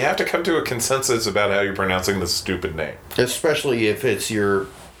 You have to come to a consensus about how you're pronouncing this stupid name. Especially if it's your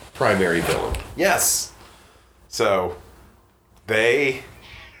primary villain. Yes. So,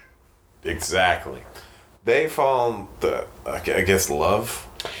 Exactly. They fall in I guess love?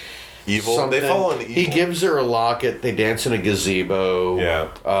 Evil? Something. They fall in evil. He gives her a locket. They dance in a gazebo.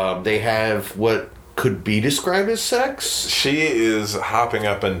 Yeah. They have what could be described as sex. She is hopping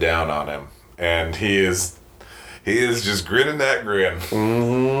up and down on him. And he is just grinning that grin.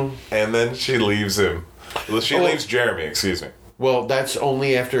 Mm-hmm. And then she leaves him. Well, she leaves Jeremy, excuse me. Well, that's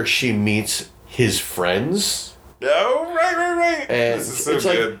only after she meets his friends. Oh, right. And this is so it's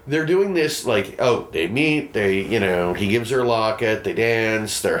good. Like they're doing this they meet, he gives her a locket, they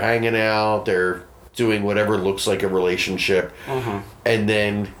dance, they're hanging out, they're doing whatever looks like a relationship. Mm-hmm. And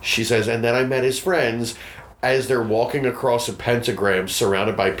then she says, and then I met his friends as they're walking across a pentagram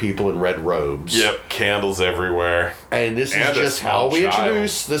surrounded by people in red robes. Yep, candles everywhere. And this is just how we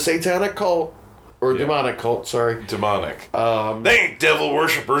introduce the satanic cult. Or demonic cult, sorry. Demonic. They ain't devil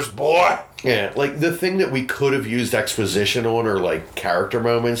worshippers, boy! Yeah, like the thing that we could have used exposition on or like character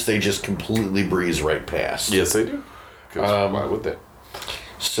moments, they just completely breeze right past. Yes, they do. Why would they?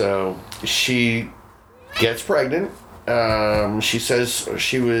 So she gets pregnant. She says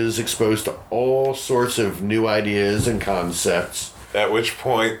she was exposed to all sorts of new ideas and concepts. At which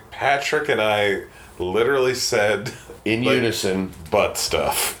point, Patrick and I literally said... In unison. Butt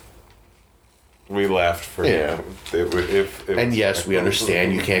stuff. We laughed for And yes, we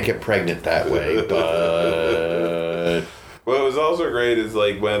understand you can't get pregnant that way, but... What was also great is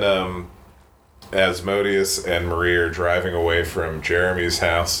like when Asmodeus and Marie are driving away from Jeremy's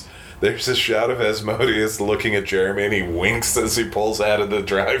house. There's a shot of Asmodeus looking at Jeremy, and he winks as he pulls out of the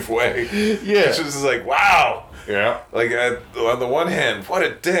driveway. Yeah. It's just like, wow. Yeah. Like, on the one hand, what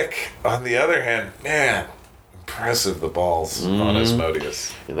a dick. On the other hand, man, impressive the balls on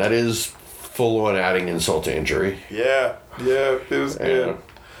Asmodeus. And that is full-on adding insult to injury. Yeah, it was good.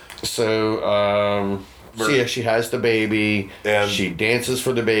 So, she has the baby, and she dances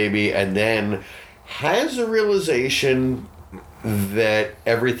for the baby, and then has a realization that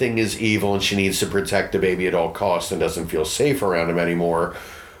everything is evil and she needs to protect the baby at all costs and doesn't feel safe around him anymore,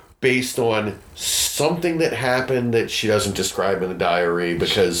 based on something that happened that she doesn't describe in the diary,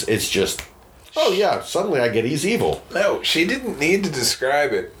 because it's just, oh yeah, suddenly I get he's evil. No, she didn't need to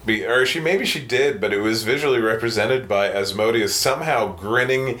describe it. Or maybe she did, but it was visually represented by Asmodeus somehow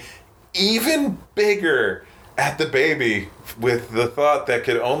grinning even bigger at the baby with the thought that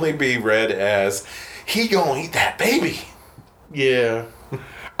could only be read as, he gonna eat that baby. Yeah.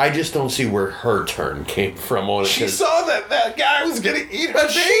 I just don't see where her turn came from on it. She saw that guy was gonna eat her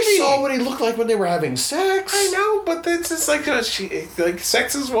baby. She saw what he looked like when they were having sex. I know, but it's just like,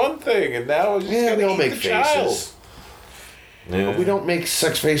 sex is one thing, and now she's gonna we don't eat make the faces. child. Yeah. But we don't make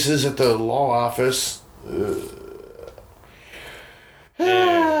sex faces at the law office.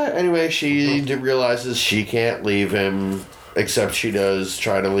 Anyway, she realizes she can't leave him, except she does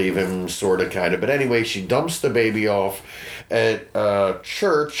try to leave him, sort of, kind of. But anyway, she dumps the baby off at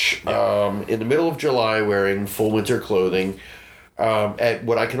church in the middle of July wearing full winter clothing at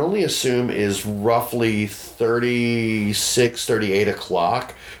what I can only assume is roughly 38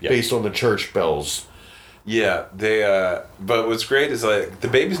 o'clock, based on the church bells. Yeah, but what's great is like the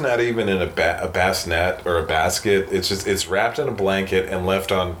baby's not even in a bassinet or a basket. It's wrapped in a blanket and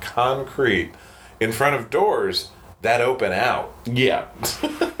left on concrete in front of doors that open out. Yeah.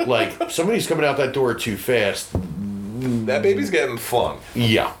 Like, somebody's coming out that door too fast. That baby's getting flung.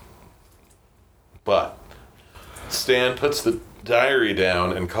 Yeah. But Stan puts the diary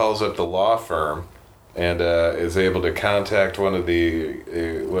down and calls up the law firm and is able to contact one of the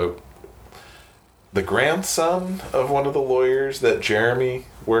grandson of one of the lawyers that Jeremy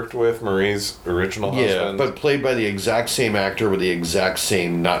worked with, Marie's original husband. Yeah, but played by the exact same actor with the exact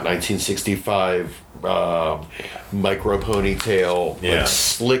same, not 1965, micro ponytail, like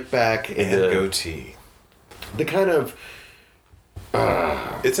slick back and goatee. The kind of...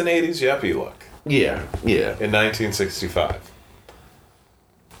 it's an 80s yuppie look. Yeah. In 1965.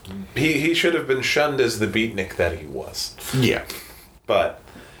 He should have been shunned as the beatnik that he was. Yeah. But...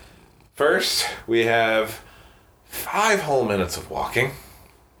 first, we have 5 whole minutes of walking.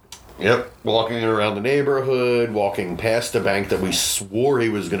 Yep. Walking around the neighborhood, walking past the bank that we swore he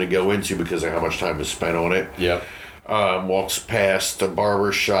was going to go into because of how much time was spent on it. Yep. Walks past the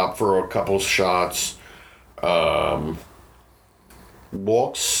barber shop for a couple shots.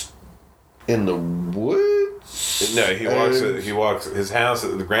 Walks in the woods? No, he walks, his house,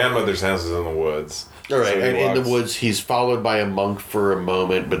 the grandmother's house is in the woods. All right, So and in the woods, he's followed by a monk for a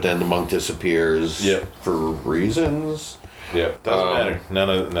moment, but then the monk disappears. Yep. For reasons. Yep. Doesn't matter.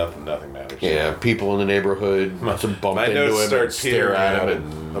 Nothing matters. Yeah, people in the neighborhood to bump My into notes him start and stare at him.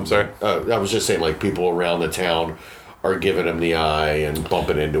 and I'm sorry. I was just saying, like, people around the town are giving him the eye and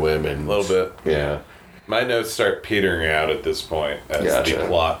bumping into him. And A little bit. Yeah. My notes start petering out at this point as Gotcha. the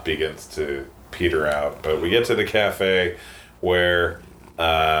plot begins to peter out. But we get to the cafe where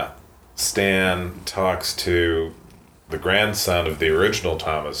Stan talks to the grandson of the original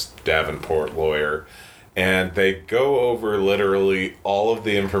Thomas Davenport lawyer, and they go over literally all of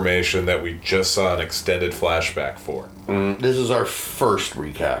the information that we just saw an extended flashback for. This is our first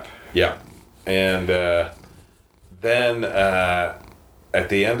recap. Yeah. And then at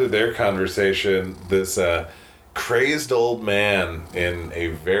the end of their conversation, this crazed old man in a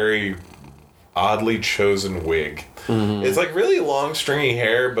very oddly chosen wig. Mm-hmm. It's like really long stringy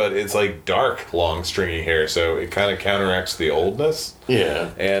hair, but it's like dark long stringy hair, so it kind of counteracts the oldness. Yeah.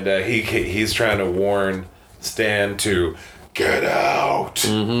 And he's trying to warn Stan to get out,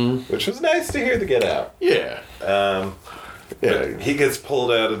 which was nice to hear the get out. Yeah. Yeah. He gets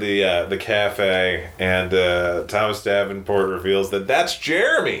pulled out of the cafe, and Thomas Davenport reveals that that's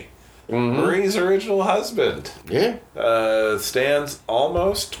Jeremy, Marie's original husband. Yeah. Stan's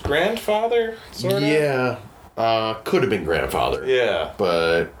almost grandfather, sort of. Yeah. Could have been grandfather. Yeah.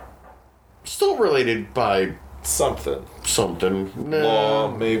 But still related by something. No.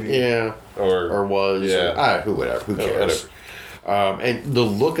 Law, maybe. Yeah. Or was. Yeah. Whatever. Who cares? And the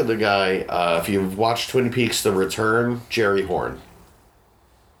look of the guy, if you've watched Twin Peaks The Return, Jerry Horn.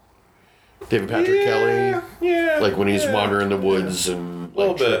 David Patrick Kelly. Yeah. Like when he's wandering the woods and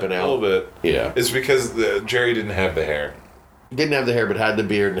like tripping out. A little bit. Yeah. It's because Jerry didn't have the hair. Didn't have the hair, but had the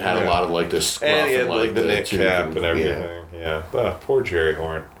beard and had a lot of like this scruff. And he had like the knit cap and everything. Yeah. Oh, poor Jerry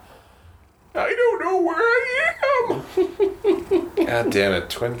Horn. I don't know where I am. God damn it.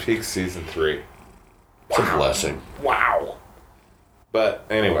 Twin Peaks Season 3. It's a blessing. Wow. But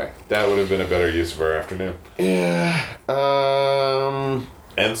anyway, that would have been a better use of our afternoon. Yeah.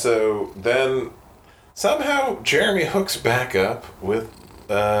 And so then somehow Jeremy hooks back up with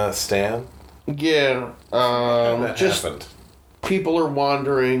Stan. Yeah. That Just happened. people are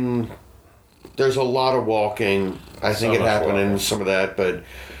wandering. There's a lot of walking. I think it happened in some of that, but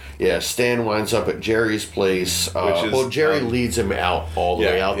yeah, Stan winds up at Jerry's place. Jerry leads him out all the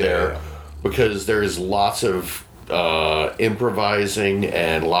way out there because there's lots of improvising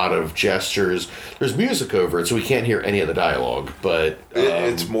and a lot of gestures. There's music over it, so we can't hear any of the dialogue, but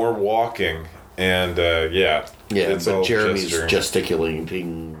it's more walking and it's but all Jeremy's gesturing.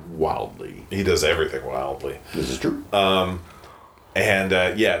 gesticulating wildly. He does everything wildly. This is true.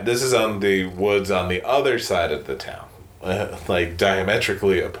 This is on the woods on the other side of the town, like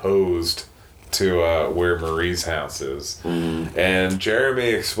diametrically opposed to where Marie's house is. And Jeremy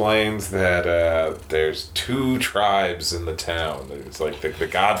explains that there's two tribes in the town. There's like the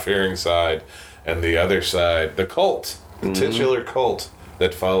God-fearing side and the other side, the cult, the titular cult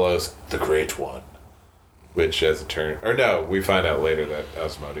that follows the Great One. Which, as it turns... Or no, we find out later that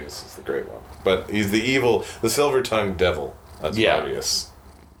Asmodeus is the Great One. But he's the evil, the silver-tongued devil, Asmodeus.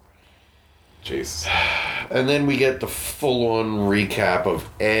 Jeez. And then we get the full-on recap of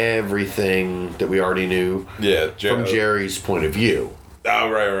everything that we already knew from Jerry's point of view. Oh,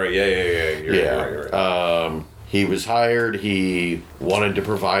 right. Yeah. You're right. He was hired. He wanted to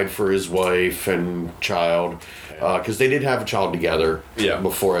provide for his wife and child because they did have a child together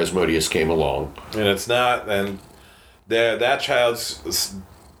before Asmodeus came along. And it's not... And that child's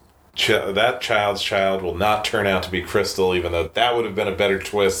child will not turn out to be Crystal, even though that would have been a better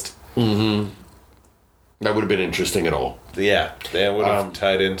twist. Mm-hmm. That would have been interesting at all. Yeah, that would have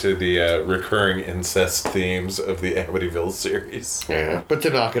tied into the recurring incest themes of the Amityville series. Yeah, but to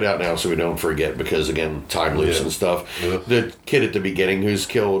knock it out now so we don't forget, because again, time loops and stuff, the kid at the beginning who's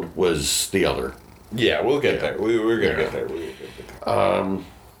killed was the other. Yeah, we'll get there. We're going to get there.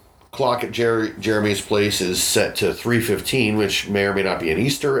 Clock at Jeremy's place is set to 3:15, which may or may not be an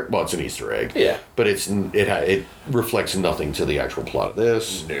Easter. Well, it's an Easter egg. Yeah, but it reflects nothing to the actual plot of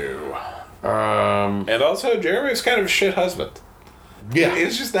this. No. And also, Jeremy's kind of a shit husband. Yeah,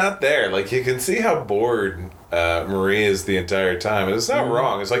 he's just not there. Like, you can see how bored Marie is the entire time, and it's not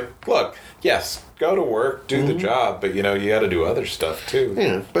wrong. It's like, look, yes, go to work, do the job, but you got to do other stuff too.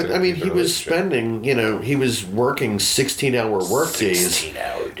 Yeah, but I mean, he was spending, he was working 16-hour work days.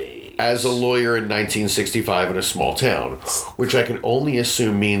 16-hour days. As a lawyer in 1965 in a small town, which I can only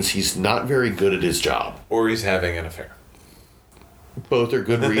assume means he's not very good at his job. Or he's having an affair. Both are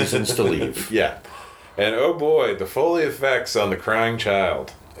good reasons to leave. Yeah. And oh boy, the Foley effects on the crying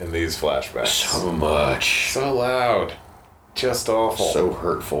child in these flashbacks. So much. So loud. Just awful. So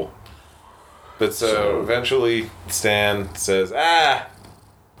hurtful. But so eventually Stan says,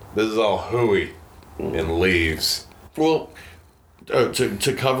 this is all hooey, and leaves. Well,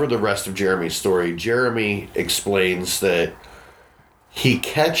 to cover the rest of Jeremy's story, Jeremy explains that he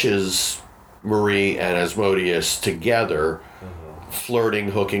catches Marie and Asmodeus together,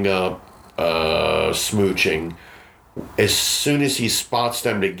 flirting, hooking up, smooching. As soon as he spots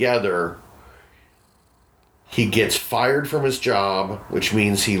them together, he gets fired from his job, which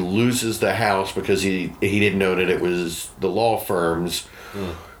means he loses the house because he didn't know that it was the law firm's.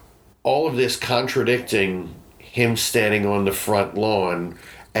 All of this contradicting him standing on the front lawn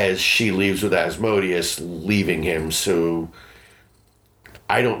as she leaves with Asmodeus, leaving him. So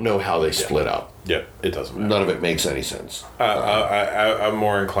I don't know how they split up. Yeah, it doesn't matter. None of it makes any sense. I'm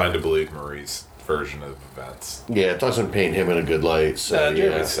more inclined to believe Marie's version of events. Yeah, it doesn't paint him in a good light. So and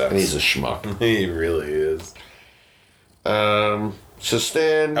he's a schmuck. He really is. So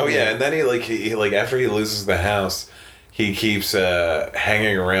Stan. Oh yeah, and then he after he loses the house, he keeps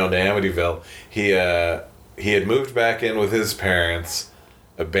hanging around Amityville. He had moved back in with his parents,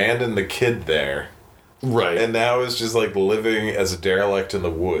 abandoned the kid there. Right. And now is just like living as a derelict in the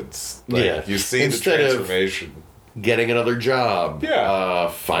woods. Like, you see Instead the transformation. Of getting another job. Yeah.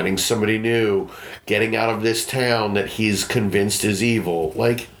 Finding somebody new. Getting out of this town that he's convinced is evil.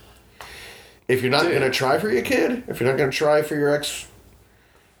 Like, if you're not going to try for your kid, if you're not going to try for your ex,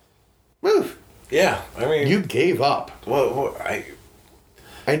 move. Yeah, I mean... You gave up. Well,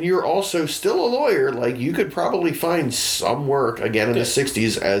 And you're also still a lawyer. Like, you could probably find some work, again, in the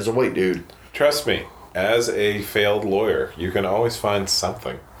 60s as a white dude. Trust me, as a failed lawyer, you can always find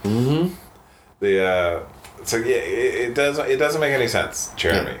something. Mm-hmm. It doesn't make any sense,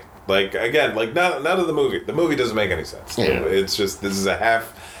 Jeremy. Yeah. Like, again, like, none of the movie doesn't make any sense. Yeah. It's just, this is a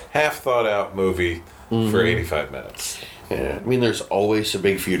half thought out movie for 85 minutes. Yeah, I mean, there's always a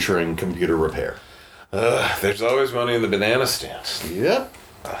big future in computer repair. There's always money in the banana stand. Yep.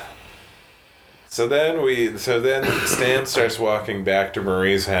 So then Stan starts walking back to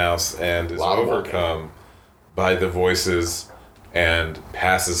Marie's house and is overcome by the voices and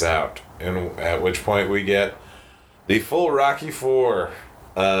passes out. And at which point we get the full Rocky IV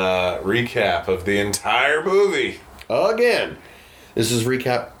recap of the entire movie. Again. This is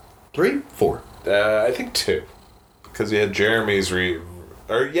recap 3? 4? I think 2. Because we had Jeremy's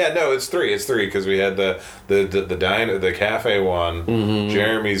it's 3. It's 3 because we had the cafe one,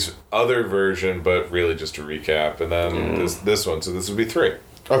 Jeremy's other version, but really just a recap, and then this one. So this would be 3.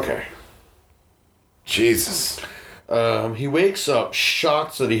 Okay. Jesus. He wakes up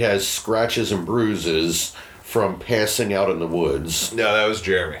shocked that he has scratches and bruises from passing out in the woods. No, that was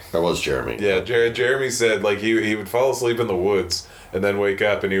Jeremy. That was Jeremy. Yeah, Jeremy said like he would fall asleep in the woods and then wake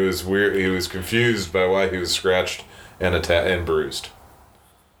up and he was weird. He was confused by why he was scratched and bruised.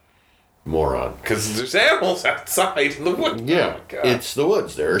 Moron. Because there's animals outside in the woods. Yeah, it's the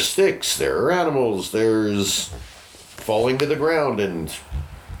woods. There are sticks. There are animals. There's falling to the ground and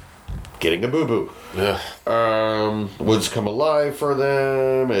getting a boo-boo. Woods come alive for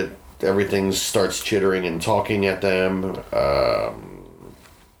them. Everything starts chittering and talking at them.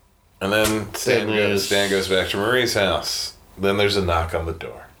 And then Stan goes back to Marie's house. Then there's a knock on the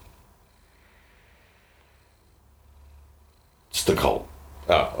door. It's the cult.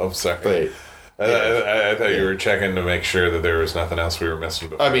 Oh, I'm sorry. Wait. I thought you were checking to make sure that there was nothing else we were missing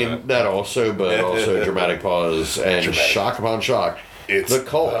before. I mean, that also, but also dramatic pause and shock upon shock. It's the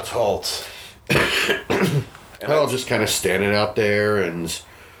cult. The cult. Well, just kind of standing out there, and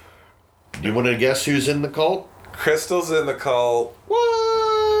do you want to guess who's in the cult? Crystal's in the cult.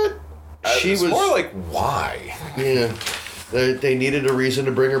 What? She was more like, why? Yeah. They needed a reason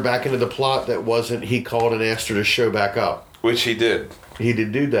to bring her back into the plot that wasn't he called and asked her to show back up. Which he did. He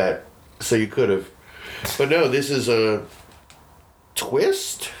did do that, so you could have. But no, this is a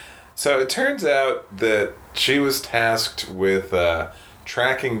twist. So it turns out that she was tasked with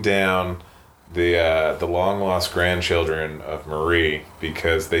tracking down the long-lost grandchildren of Marie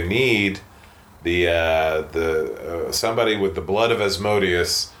because they need the somebody with the blood of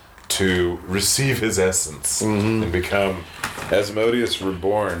Asmodeus to receive his essence and become Asmodeus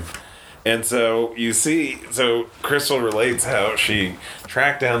reborn. And so you see, Crystal relates how she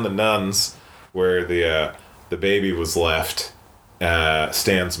tracked down the nuns where the baby was left,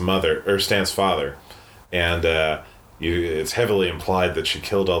 Stan's father, and it's heavily implied that she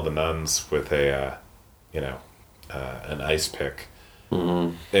killed all the nuns with an ice pick.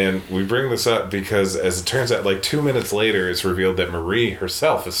 Mm-hmm. And we bring this up because, as it turns out, like 2 minutes later, it's revealed that Marie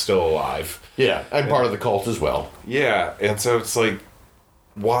herself is still alive. Yeah, and part of the cult as well. Yeah, and so it's like,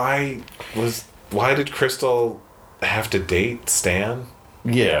 why did Crystal have to date Stan?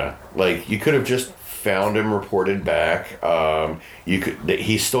 Yeah, like you could have just found him, reported back.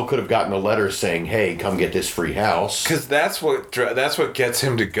 He still could have gotten a letter saying, "Hey, come get this free house." Because that's what gets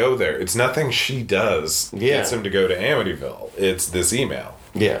him to go there. It's nothing she does gets him to go to Amityville. It's this email.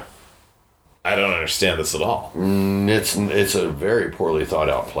 Yeah, I don't understand this at all. It's a very poorly thought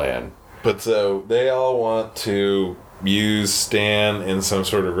out plan. But so they all want to use Stan in some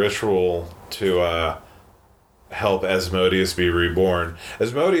sort of ritual to help Asmodeus be reborn.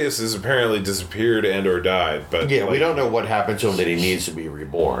 Asmodeus has apparently disappeared and or died, but we don't know what happened to him that he needs to be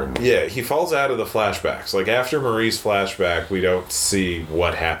reborn. Yeah, he falls out of the flashbacks. Like after Marie's flashback, we don't see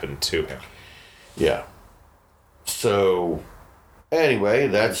what happened to him. Yeah. So anyway,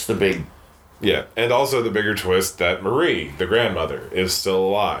 that's the big... Yeah, and also the bigger twist that Marie, the grandmother, is still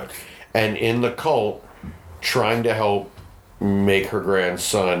alive. And in the cult, trying to help make her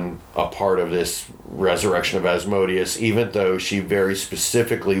grandson a part of this resurrection of Asmodeus, even though she very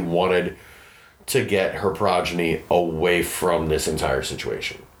specifically wanted to get her progeny away from this entire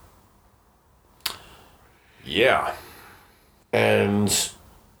situation. Yeah. And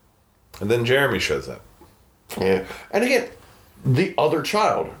then Jeremy shows up. Yeah. And again, the other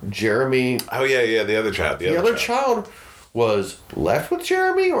child, Jeremy... Oh, yeah, the other child. The other child was left with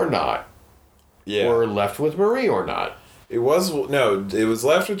Jeremy or not? Yeah. Or left with Marie or not? It was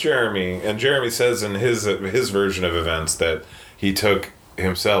left with Jeremy, and Jeremy says in his version of events that he took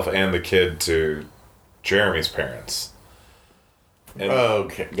himself and the kid to Jeremy's parents. And,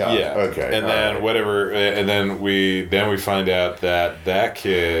 okay, got it. Okay, and then whatever, and then we find out that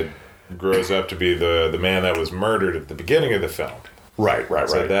kid grows up to be the man that was murdered at the beginning of the film. Right.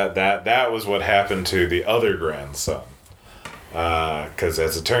 So that was what happened to the other grandson. Because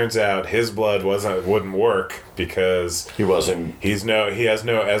as it turns out, his blood wouldn't work because he wasn't. He has no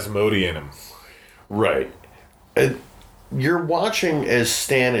Asmodee in him. Right. And you're watching as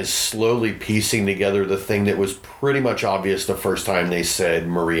Stan is slowly piecing together the thing that was pretty much obvious the first time they said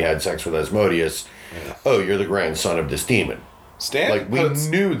Marie had sex with Asmodeus. Yeah. Oh, you're the grandson of this demon. Stan we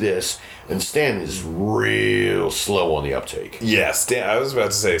knew this, and Stan is real slow on the uptake. Yeah, I was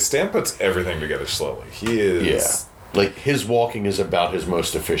about to say, Stan puts everything together slowly. He is... Yeah. Like, his walking is about his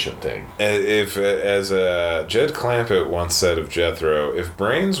most efficient thing. As Jed Clampett once said of Jethro, if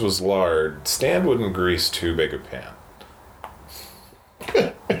brains was lard, Stan wouldn't grease too big a pan.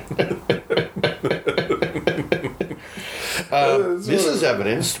 This is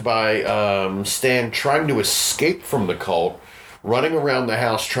evidenced by Stan trying to escape from the cult, running around the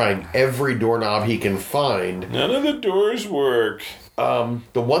house trying every doorknob he can find. None of the doors work. The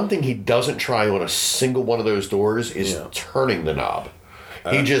one thing he doesn't try on a single one of those doors is turning the knob.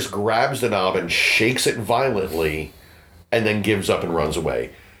 He just grabs the knob and shakes it violently and then gives up and runs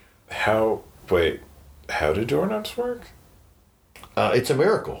away. How do doorknobs work? It's a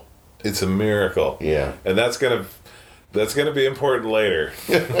miracle. It's a miracle. Yeah. And that's gonna be important later.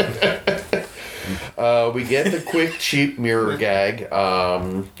 We get the quick, cheap mirror gag.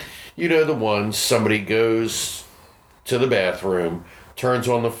 The one, somebody goes to the bathroom, turns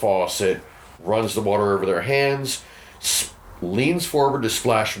on the faucet, runs the water over their hands, leans forward to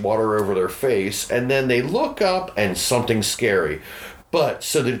splash water over their face, and then they look up and something scary. But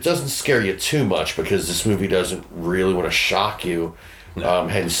so that it doesn't scare you too much, because this movie doesn't really want to shock you. No.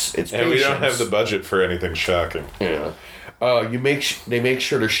 Hence, it's and patience. We don't have the budget for anything shocking. Yeah. They make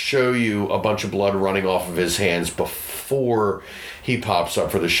sure to show you a bunch of blood running off of his hands before he pops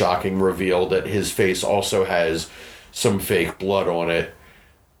up for the shocking reveal that his face also has some fake blood on it,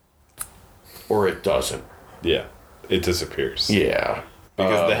 or it doesn't. Yeah, it disappears. Yeah,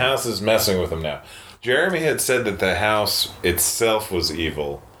 because the house is messing with him now. Jeremy had said that the house itself was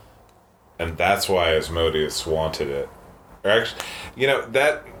evil, and that's why Asmodeus wanted it. Or actually,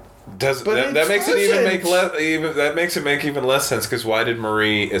 that makes it make even less sense, because why did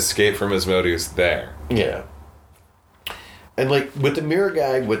Marie escape from Asmodeus there? Yeah. And like with the mirror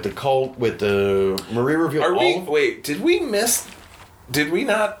gag, with the cult, with the Marie reveal. Did we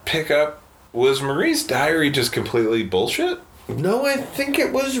not pick up? Was Marie's diary just completely bullshit? No, I think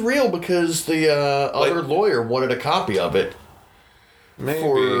it was real, because the other lawyer wanted a copy of it.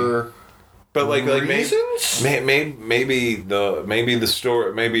 Maybe. But reasons? maybe the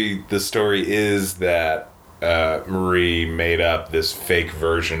story is that Marie made up this fake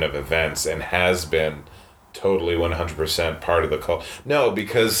version of events and has been totally 100% part of the cult. No,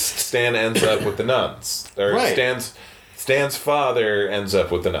 because Stan ends up with the nuns. Or right. Stan's father ends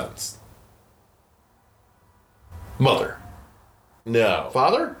up with the nuns. Mother. No.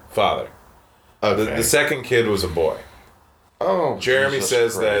 Father? Father. Okay. The second kid was a boy. Oh, Jeremy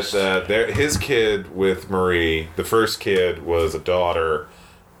Jesus says Christ. that his kid with Marie, the first kid was a daughter,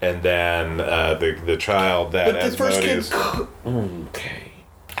 and then the child that but the first kid. Okay.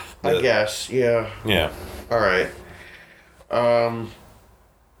 I guess. Yeah. Yeah. All right.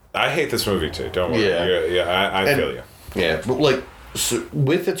 I hate this movie too. Don't worry. Yeah. I feel you. Yeah, but so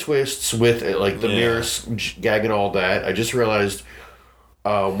with the twists, with the mirrors gag and all that, I just realized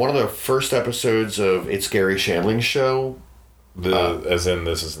one of the first episodes of It's Gary Shandling's show. As in,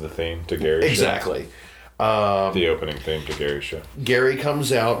 this is the theme to Gary's exactly. show? The opening theme to Gary's show. Gary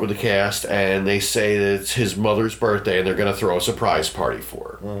comes out with the cast, and they say that it's his mother's birthday, and they're going to throw a surprise party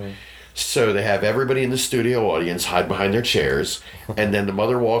for her. Mm-hmm. So they have everybody in the studio audience hide behind their chairs, and then the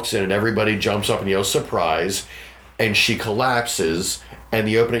mother walks in, and everybody jumps up and yells, "Surprise!" And she collapses, and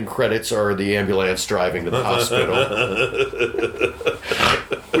the opening credits are the ambulance driving to the hospital.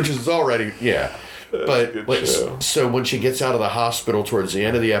 Which is already, yeah. But so when she gets out of the hospital towards the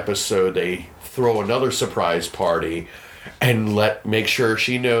end of the episode, they throw another surprise party and make sure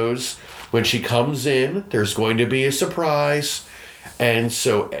she knows when she comes in, there's going to be a surprise. And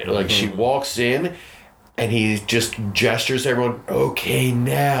so she walks in, and he just gestures to everyone, "Okay,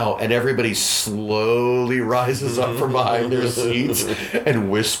 now." And everybody slowly rises up from behind their seats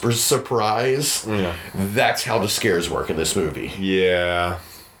and whispers, "Surprise." Yeah. That's how the scares work in this movie. Yeah.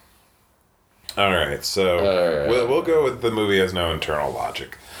 All right, so we'll go with the movie has no internal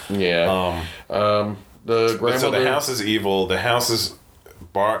logic. Yeah. The grandmother. So the house is evil. The house is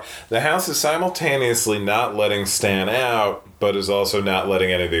The house is simultaneously not letting Stan out, but is also not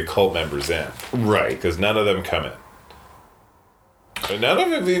letting any of the occult members in. Right. Because none of them come in. And none of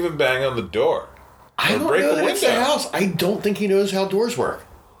them even bang on the door. I don't know that it's the house. I don't think he knows how doors work.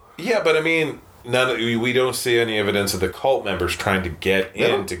 Yeah, but I mean, we don't see any evidence of the cult members trying to get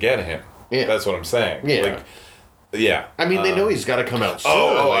in to get him. Yeah. That's what I'm saying. Yeah. Yeah. I mean, they know he's got to come out soon.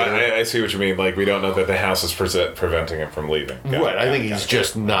 I see what you mean. Like, we don't know that the house is preventing him from leaving. Right. I think he's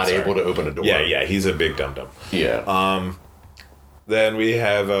just not able to open a door. Yeah, he's a big dum-dum. Yeah. Then we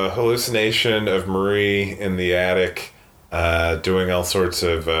have a hallucination of Marie in the attic doing all sorts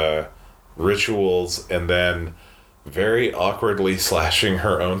of rituals, and then very awkwardly slashing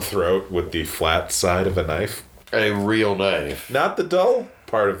her own throat with the flat side of a knife. A real knife. Not the dull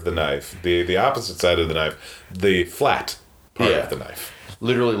part of the knife. The opposite side of the knife. The flat part of the knife.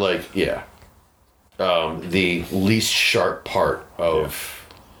 Literally, like, the least sharp part of...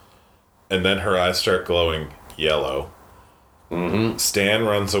 Yeah. And then her eyes start glowing yellow. Mm-hmm. Stan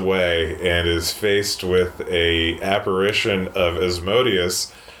runs away and is faced with a apparition of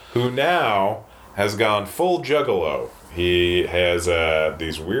Asmodeus, who now has gone full juggalo. He has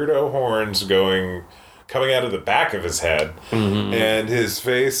these weirdo horns coming out of the back of his head, and his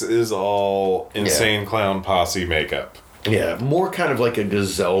face is all insane clown posse makeup. Yeah, more kind of like a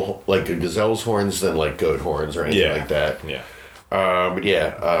gazelle's horns than like goat horns or anything like that. Yeah.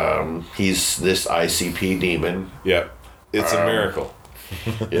 He's this ICP demon. Yep. It's a miracle.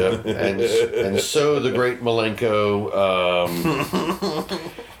 Yeah, and so the great Malenko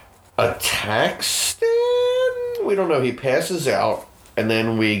attacks Stan. We don't know. He passes out, and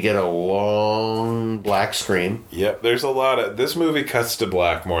then we get a long black screen. Yep, there's a lot of... This movie cuts to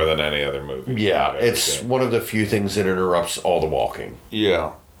black more than any other movie. Yeah, it's one of the few things that interrupts all the walking.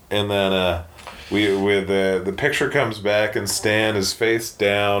 Yeah, and then the picture comes back, and Stan is face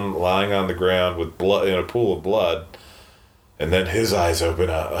down, lying on the ground with blood in a pool of blood. And then his eyes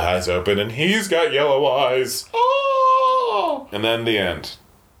open, and he's got yellow eyes. Oh! And then the end,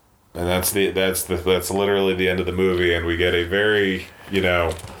 and that's literally the end of the movie, and we get a very,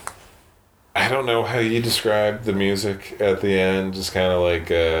 I don't know how you describe the music at the end, just kind of like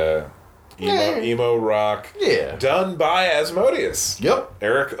emo rock, done by Asmodeus. Yep,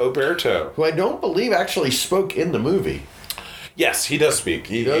 Eric Oberto, who I don't believe actually spoke in the movie. Yes, he does speak.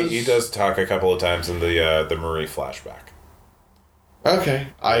 He does talk a couple of times in the Marie flashback. Okay,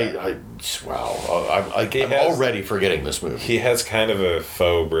 I'm already forgetting this movie. He has kind of a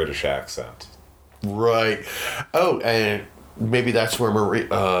faux British accent. Right. Oh, and maybe that's where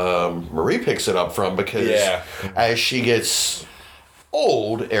Marie picks it up from, because as she gets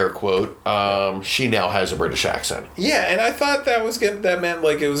old, air quote, she now has a British accent. Yeah, and I thought that meant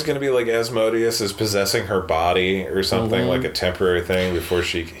like it was going to be like Asmodeus is possessing her body or something, like a temporary thing before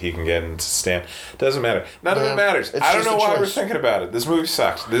he can get into Stan. Doesn't matter. None of it matters. I don't know why we're thinking about it. This movie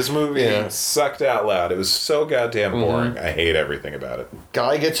sucked. This movie sucked out loud. It was so goddamn boring. I hate everything about it.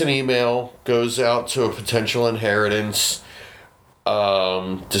 Guy gets an email, goes out to a potential inheritance,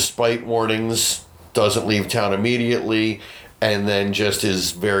 despite warnings, doesn't leave town immediately, and then just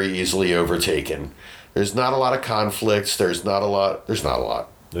is very easily overtaken. There's not a lot of conflicts. There's not a lot.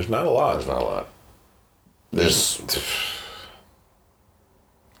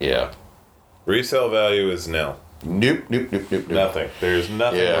 Yeah. Resale value is nil. Nope. Nothing. There's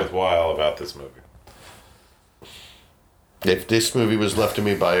nothing worthwhile about this movie. If this movie was left to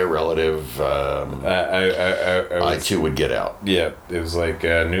me by a relative, I too would get out. Yeah, it was like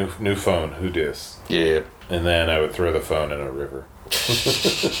new phone. Who dis? Yeah. And then I would throw the phone in a river.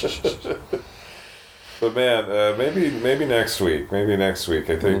 But man, maybe next week. Maybe next week.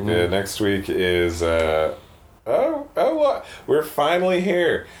 I think next week is we're finally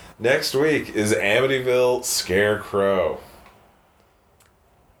here. Next week is Amityville Scarecrow.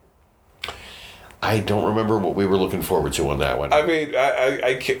 I don't remember what we were looking forward to on that one. I mean,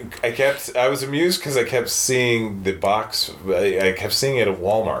 I was amused because I kept seeing the box. I kept seeing it at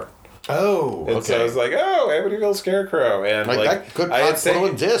Walmart. Oh, okay. And so I was like, Amityville Scarecrow. And that could put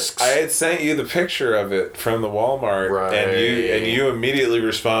on discs. I had sent you the picture of it from the Walmart, right. and you immediately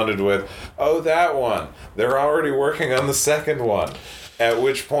responded with, that one. They're already working on the second one. At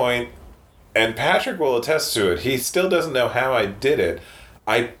which point, and Patrick will attest to it, he still doesn't know how I did it.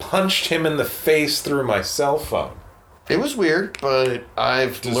 I punched him in the face through my cell phone. It was weird, but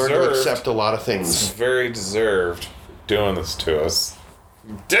I've learned to accept a lot of things. It's very deserved doing this to us.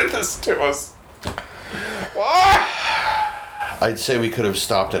 Did this to us. I'd say we could have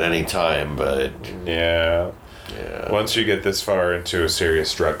stopped at any time, but... Yeah. Once you get this far into a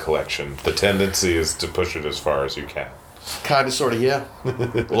serious drug collection, the tendency is to push it as far as you can. Kind of, sort of, yeah.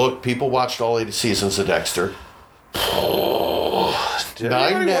 Look, people watched all 8 seasons of Dexter. Did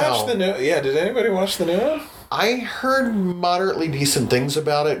 9 anybody now. watch the new? Yeah, did anybody watch the new one? I heard moderately decent things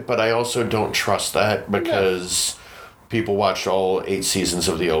about it, but I also don't trust that because people watched all 8 seasons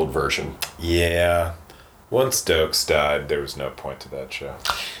of the old version. Yeah. Once Stokes died, there was no point to that show.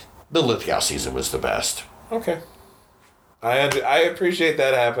 The Lithgow season was the best. Okay. I appreciate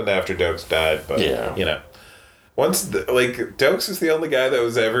that happened after Dokes died, but, Yeah. you know. Once, Dokes is the only guy that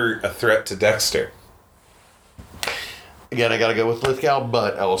was ever a threat to Dexter. Again, I gotta go with Lithgow,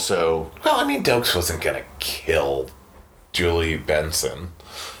 but also... Well, I mean, Dokes wasn't going to kill Julie Benson.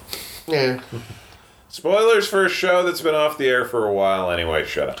 Yeah. Spoilers for a show that's been off the air for a while anyway,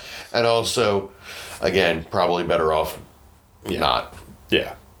 shut up. And also, again, probably better off not.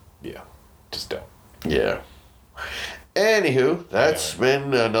 Yeah. Yeah. Just don't. Yeah. Anywho, that's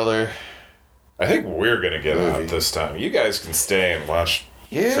been another... I think we're going to get out this time. You guys can stay and watch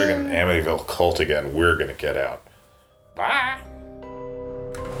friggin' Amityville Cult again. We're going to get out. Bye!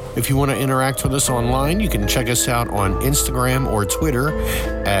 If you want to interact with us online, you can check us out on Instagram or Twitter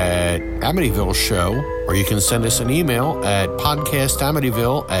at Amityville Show, or you can send us an email at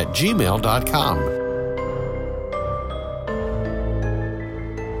podcastamityville@gmail.com.